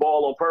drop the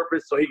ball on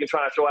purpose so he can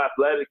try and show how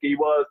athletic he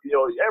was.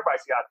 Everybody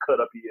see how cut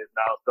up he is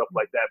now, stuff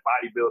like that,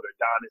 bodybuilder,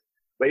 Adonis.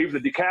 But he was a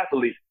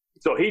decathlete.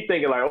 So he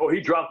thinking like,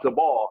 he drops the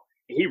ball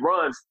and he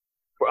runs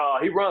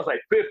like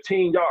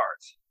 15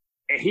 yards.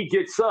 And he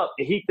gets up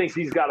and he thinks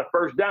he's got a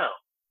first down.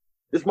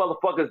 This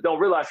motherfuckers don't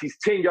realize he's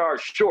 10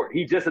 yards short.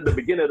 He's just at the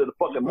beginning of the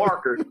fucking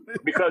marker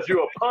because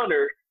you're a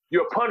punter,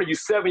 you're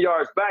 7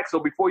 yards back. So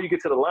before you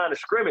get to the line of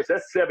scrimmage,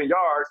 that's 7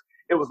 yards.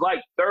 It was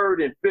like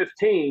 3rd and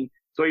 15.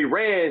 So he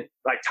ran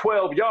like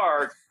 12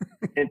 yards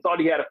and thought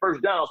he had a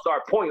first down,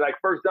 started pointing like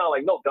first down,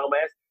 like, no,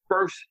 dumbass,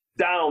 first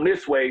down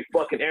this way,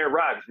 fucking Aaron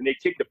Rodgers. And they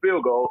kicked the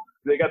field goal.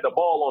 They got the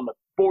ball on the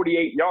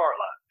 48-yard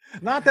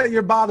line. Not that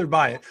you're bothered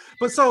by it.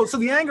 But so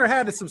the anger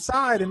had to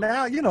subside. And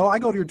now, I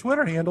go to your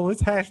Twitter handle.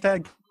 It's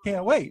hashtag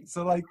can't wait.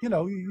 So, like,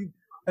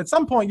 at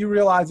some point you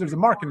realize there's a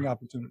marketing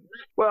opportunity.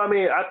 Well, I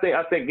mean, I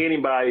think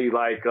anybody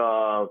like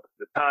the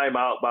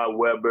timeout by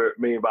Weber.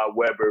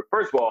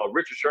 First of all,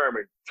 Richard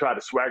Sherman tried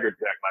to swagger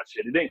jack my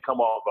shit. It didn't come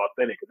off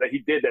authentic because he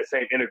did that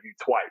same interview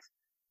twice.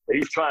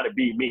 He's trying to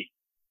be me.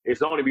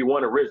 It's only be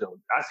one original.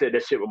 I said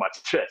that shit with my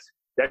chest.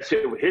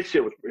 His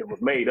shit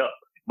was made up.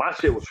 My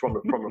shit was from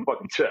the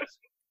fucking chest.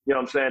 You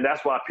know what I'm saying?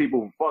 That's why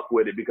people fuck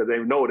with it because they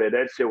know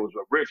that shit was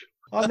original.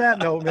 On that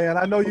note, man,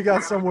 I know you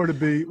got somewhere to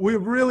be. We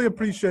really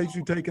appreciate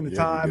you taking the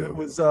time. It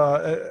was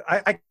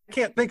I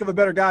can't think of a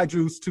better guy,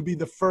 Juice, to be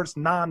the first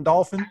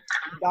non-Dolphin to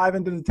dive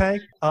into the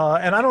tank.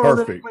 And I don't know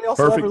that anybody else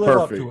will ever live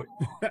up to it.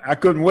 I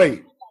couldn't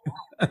wait.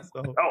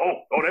 So.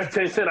 Oh, that's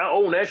 10 cents. I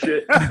own that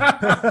shit.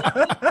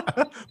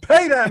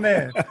 Pay that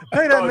man.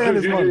 Pay that man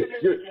his money.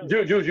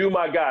 You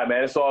my guy,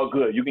 man. It's all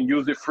good. You can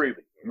use it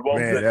freely.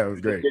 Man, that was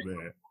great,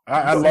 man.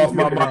 I lost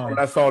my mind when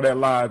I saw that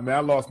live, man. I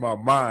lost my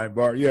mind,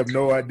 Bart. You have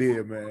no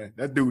idea, man.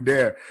 That dude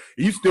there,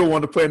 you still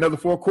want to play another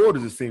 4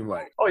 quarters, it seemed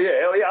like. Oh, yeah.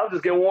 Hell yeah. I was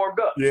just getting warmed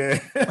up. Yeah.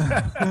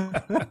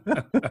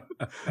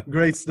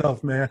 Great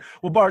stuff, man.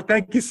 Well, Bart,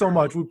 thank you so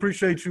much. We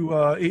appreciate you.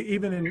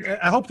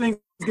 I hope things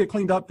get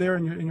cleaned up there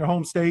in your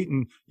home state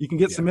and you can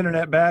get some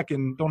internet back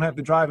and don't have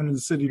to drive into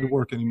the city to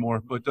work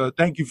anymore. But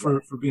thank you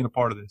for being a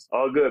part of this.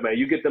 All good, man.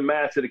 You get the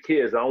math to the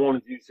kids. I don't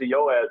want you to see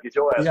your ass. Get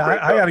your ass. Yeah,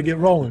 I got to get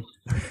rolling.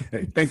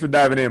 Hey, thanks for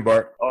diving in,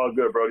 Bart. All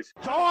good, Brody.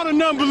 To all the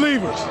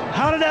non-believers.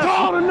 How did that? To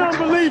all the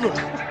non-believers.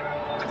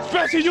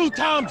 Especially you,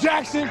 Tom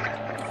Jackson.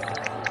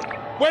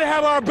 Way to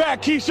have our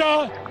back,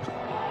 Keyshawn.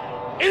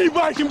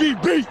 Anybody can be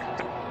beat.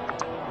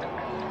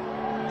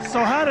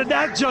 So how did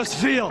that just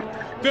feel?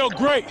 Felt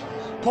great.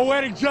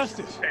 Poetic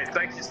justice. Hey,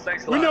 thanks a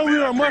lot. We know we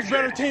were a much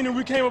better team than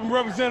we came up and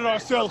represented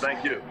ourselves.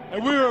 Thank you.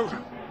 And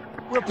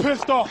we're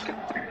pissed off.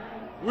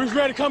 We was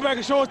ready to come back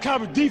and show what type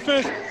of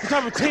defense, what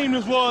type of team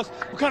this was,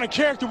 what kind of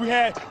character we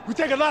had. We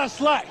take a lot of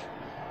slack.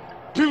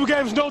 People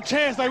gave us no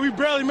chance, like we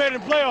barely made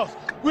it in playoffs.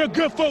 We're a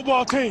good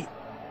football team.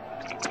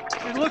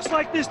 It looks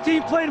like this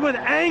team played with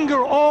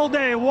anger all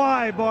day.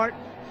 Why, Bart?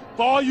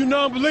 For all you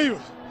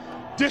non-believers,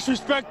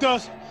 disrespect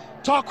us,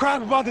 talk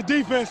crap about the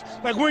defense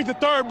like we ain't the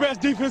 3rd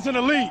best defense in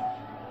the league.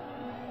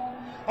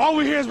 All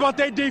we hear is about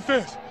their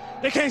defense.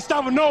 They can't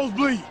stop a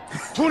nosebleed.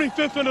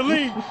 25th in the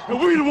league, and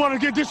we the one to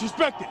get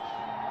disrespected.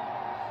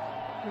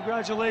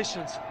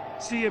 Congratulations.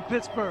 See you in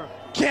Pittsburgh.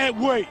 Can't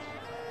wait.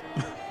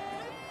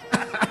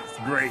 It's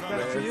great, man.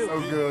 It's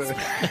so good.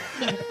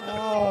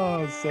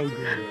 Oh, so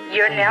good.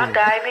 You're now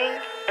diving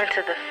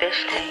into the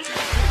fish tank.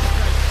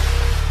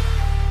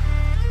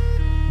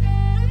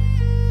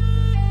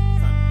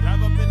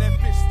 Dive up in that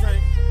fish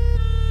tank.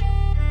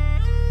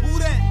 Who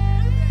that?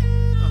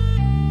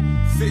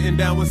 Sitting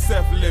down with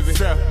Seth Living,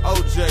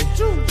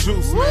 OJ,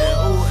 Juice Man,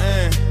 ooh,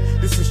 and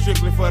this is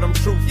strictly for them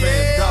true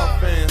fans,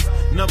 dog fans.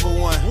 Number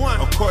one,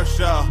 of course,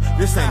 y'all.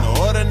 This ain't no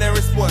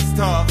ordinary sports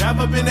talk. Dive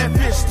up in that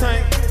fish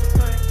tank.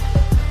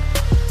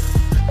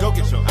 Go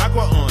get your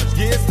aqua orange.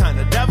 Yeah, it's time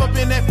to dive up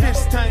in that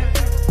fish tank.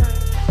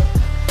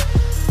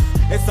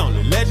 It's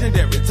only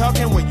legendary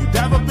talking when you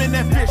dive up in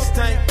that fish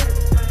tank.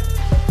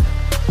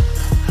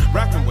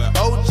 Rockin' with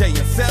OJ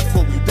and Seth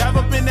when we dive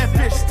up in that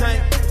fish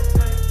tank.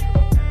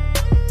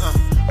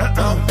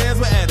 Fans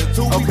with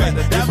attitude. Okay,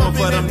 this one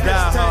for them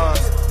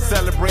diehards.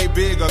 Celebrate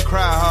big or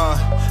cry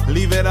hard.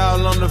 Leave it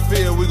all on the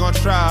field, we gon'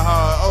 try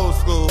hard. Old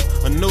school,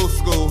 a new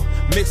school,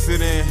 mix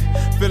it in.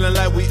 Feeling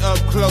like we up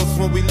close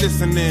when we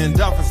listening.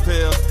 Dolphins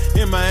tales,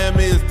 in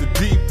Miami is the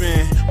deep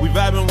end. We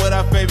vibing with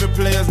our favorite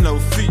players, no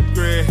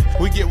secret.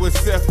 We get with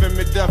Seth and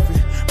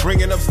McDuffie,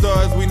 bringing up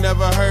stories we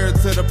never heard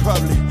to the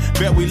public.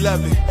 Bet we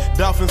love it,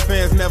 Dolphins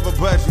fans never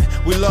budget.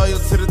 We loyal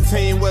to the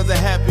team, whether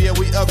happy or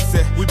we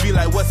upset. We be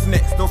like, what's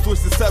next? Don't switch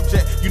the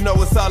subject, you know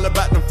it's all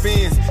about them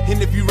fins.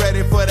 And if you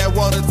ready for that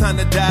water, time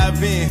to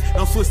dive in.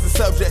 Don't switch the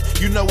subject,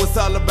 you know it's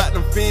all about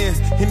them fins.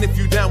 And if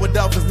you down with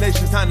Dolphins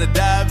Nation, time to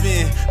dive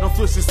in. Don't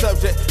switch the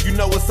subject, you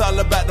know it's all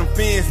about them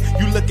fins.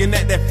 You looking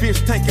at that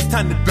fish tank, it's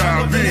time to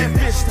dive in. That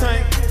fish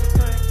tank.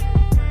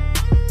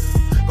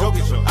 Go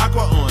get your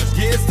aqua orange,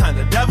 yeah, it's time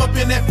to dive up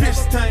in that fish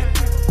tank.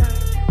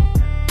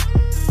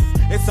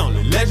 It's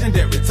only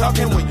legendary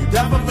talking when you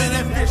dive up in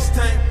that fish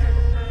tank.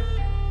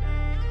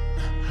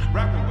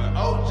 Rockin' with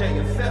OJ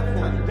and Seth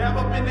when you dive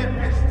up in that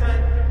fish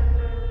tank.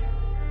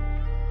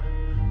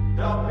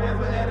 Dog fans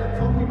with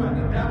attitude, we about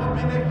to dive up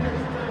in that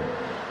fish tank.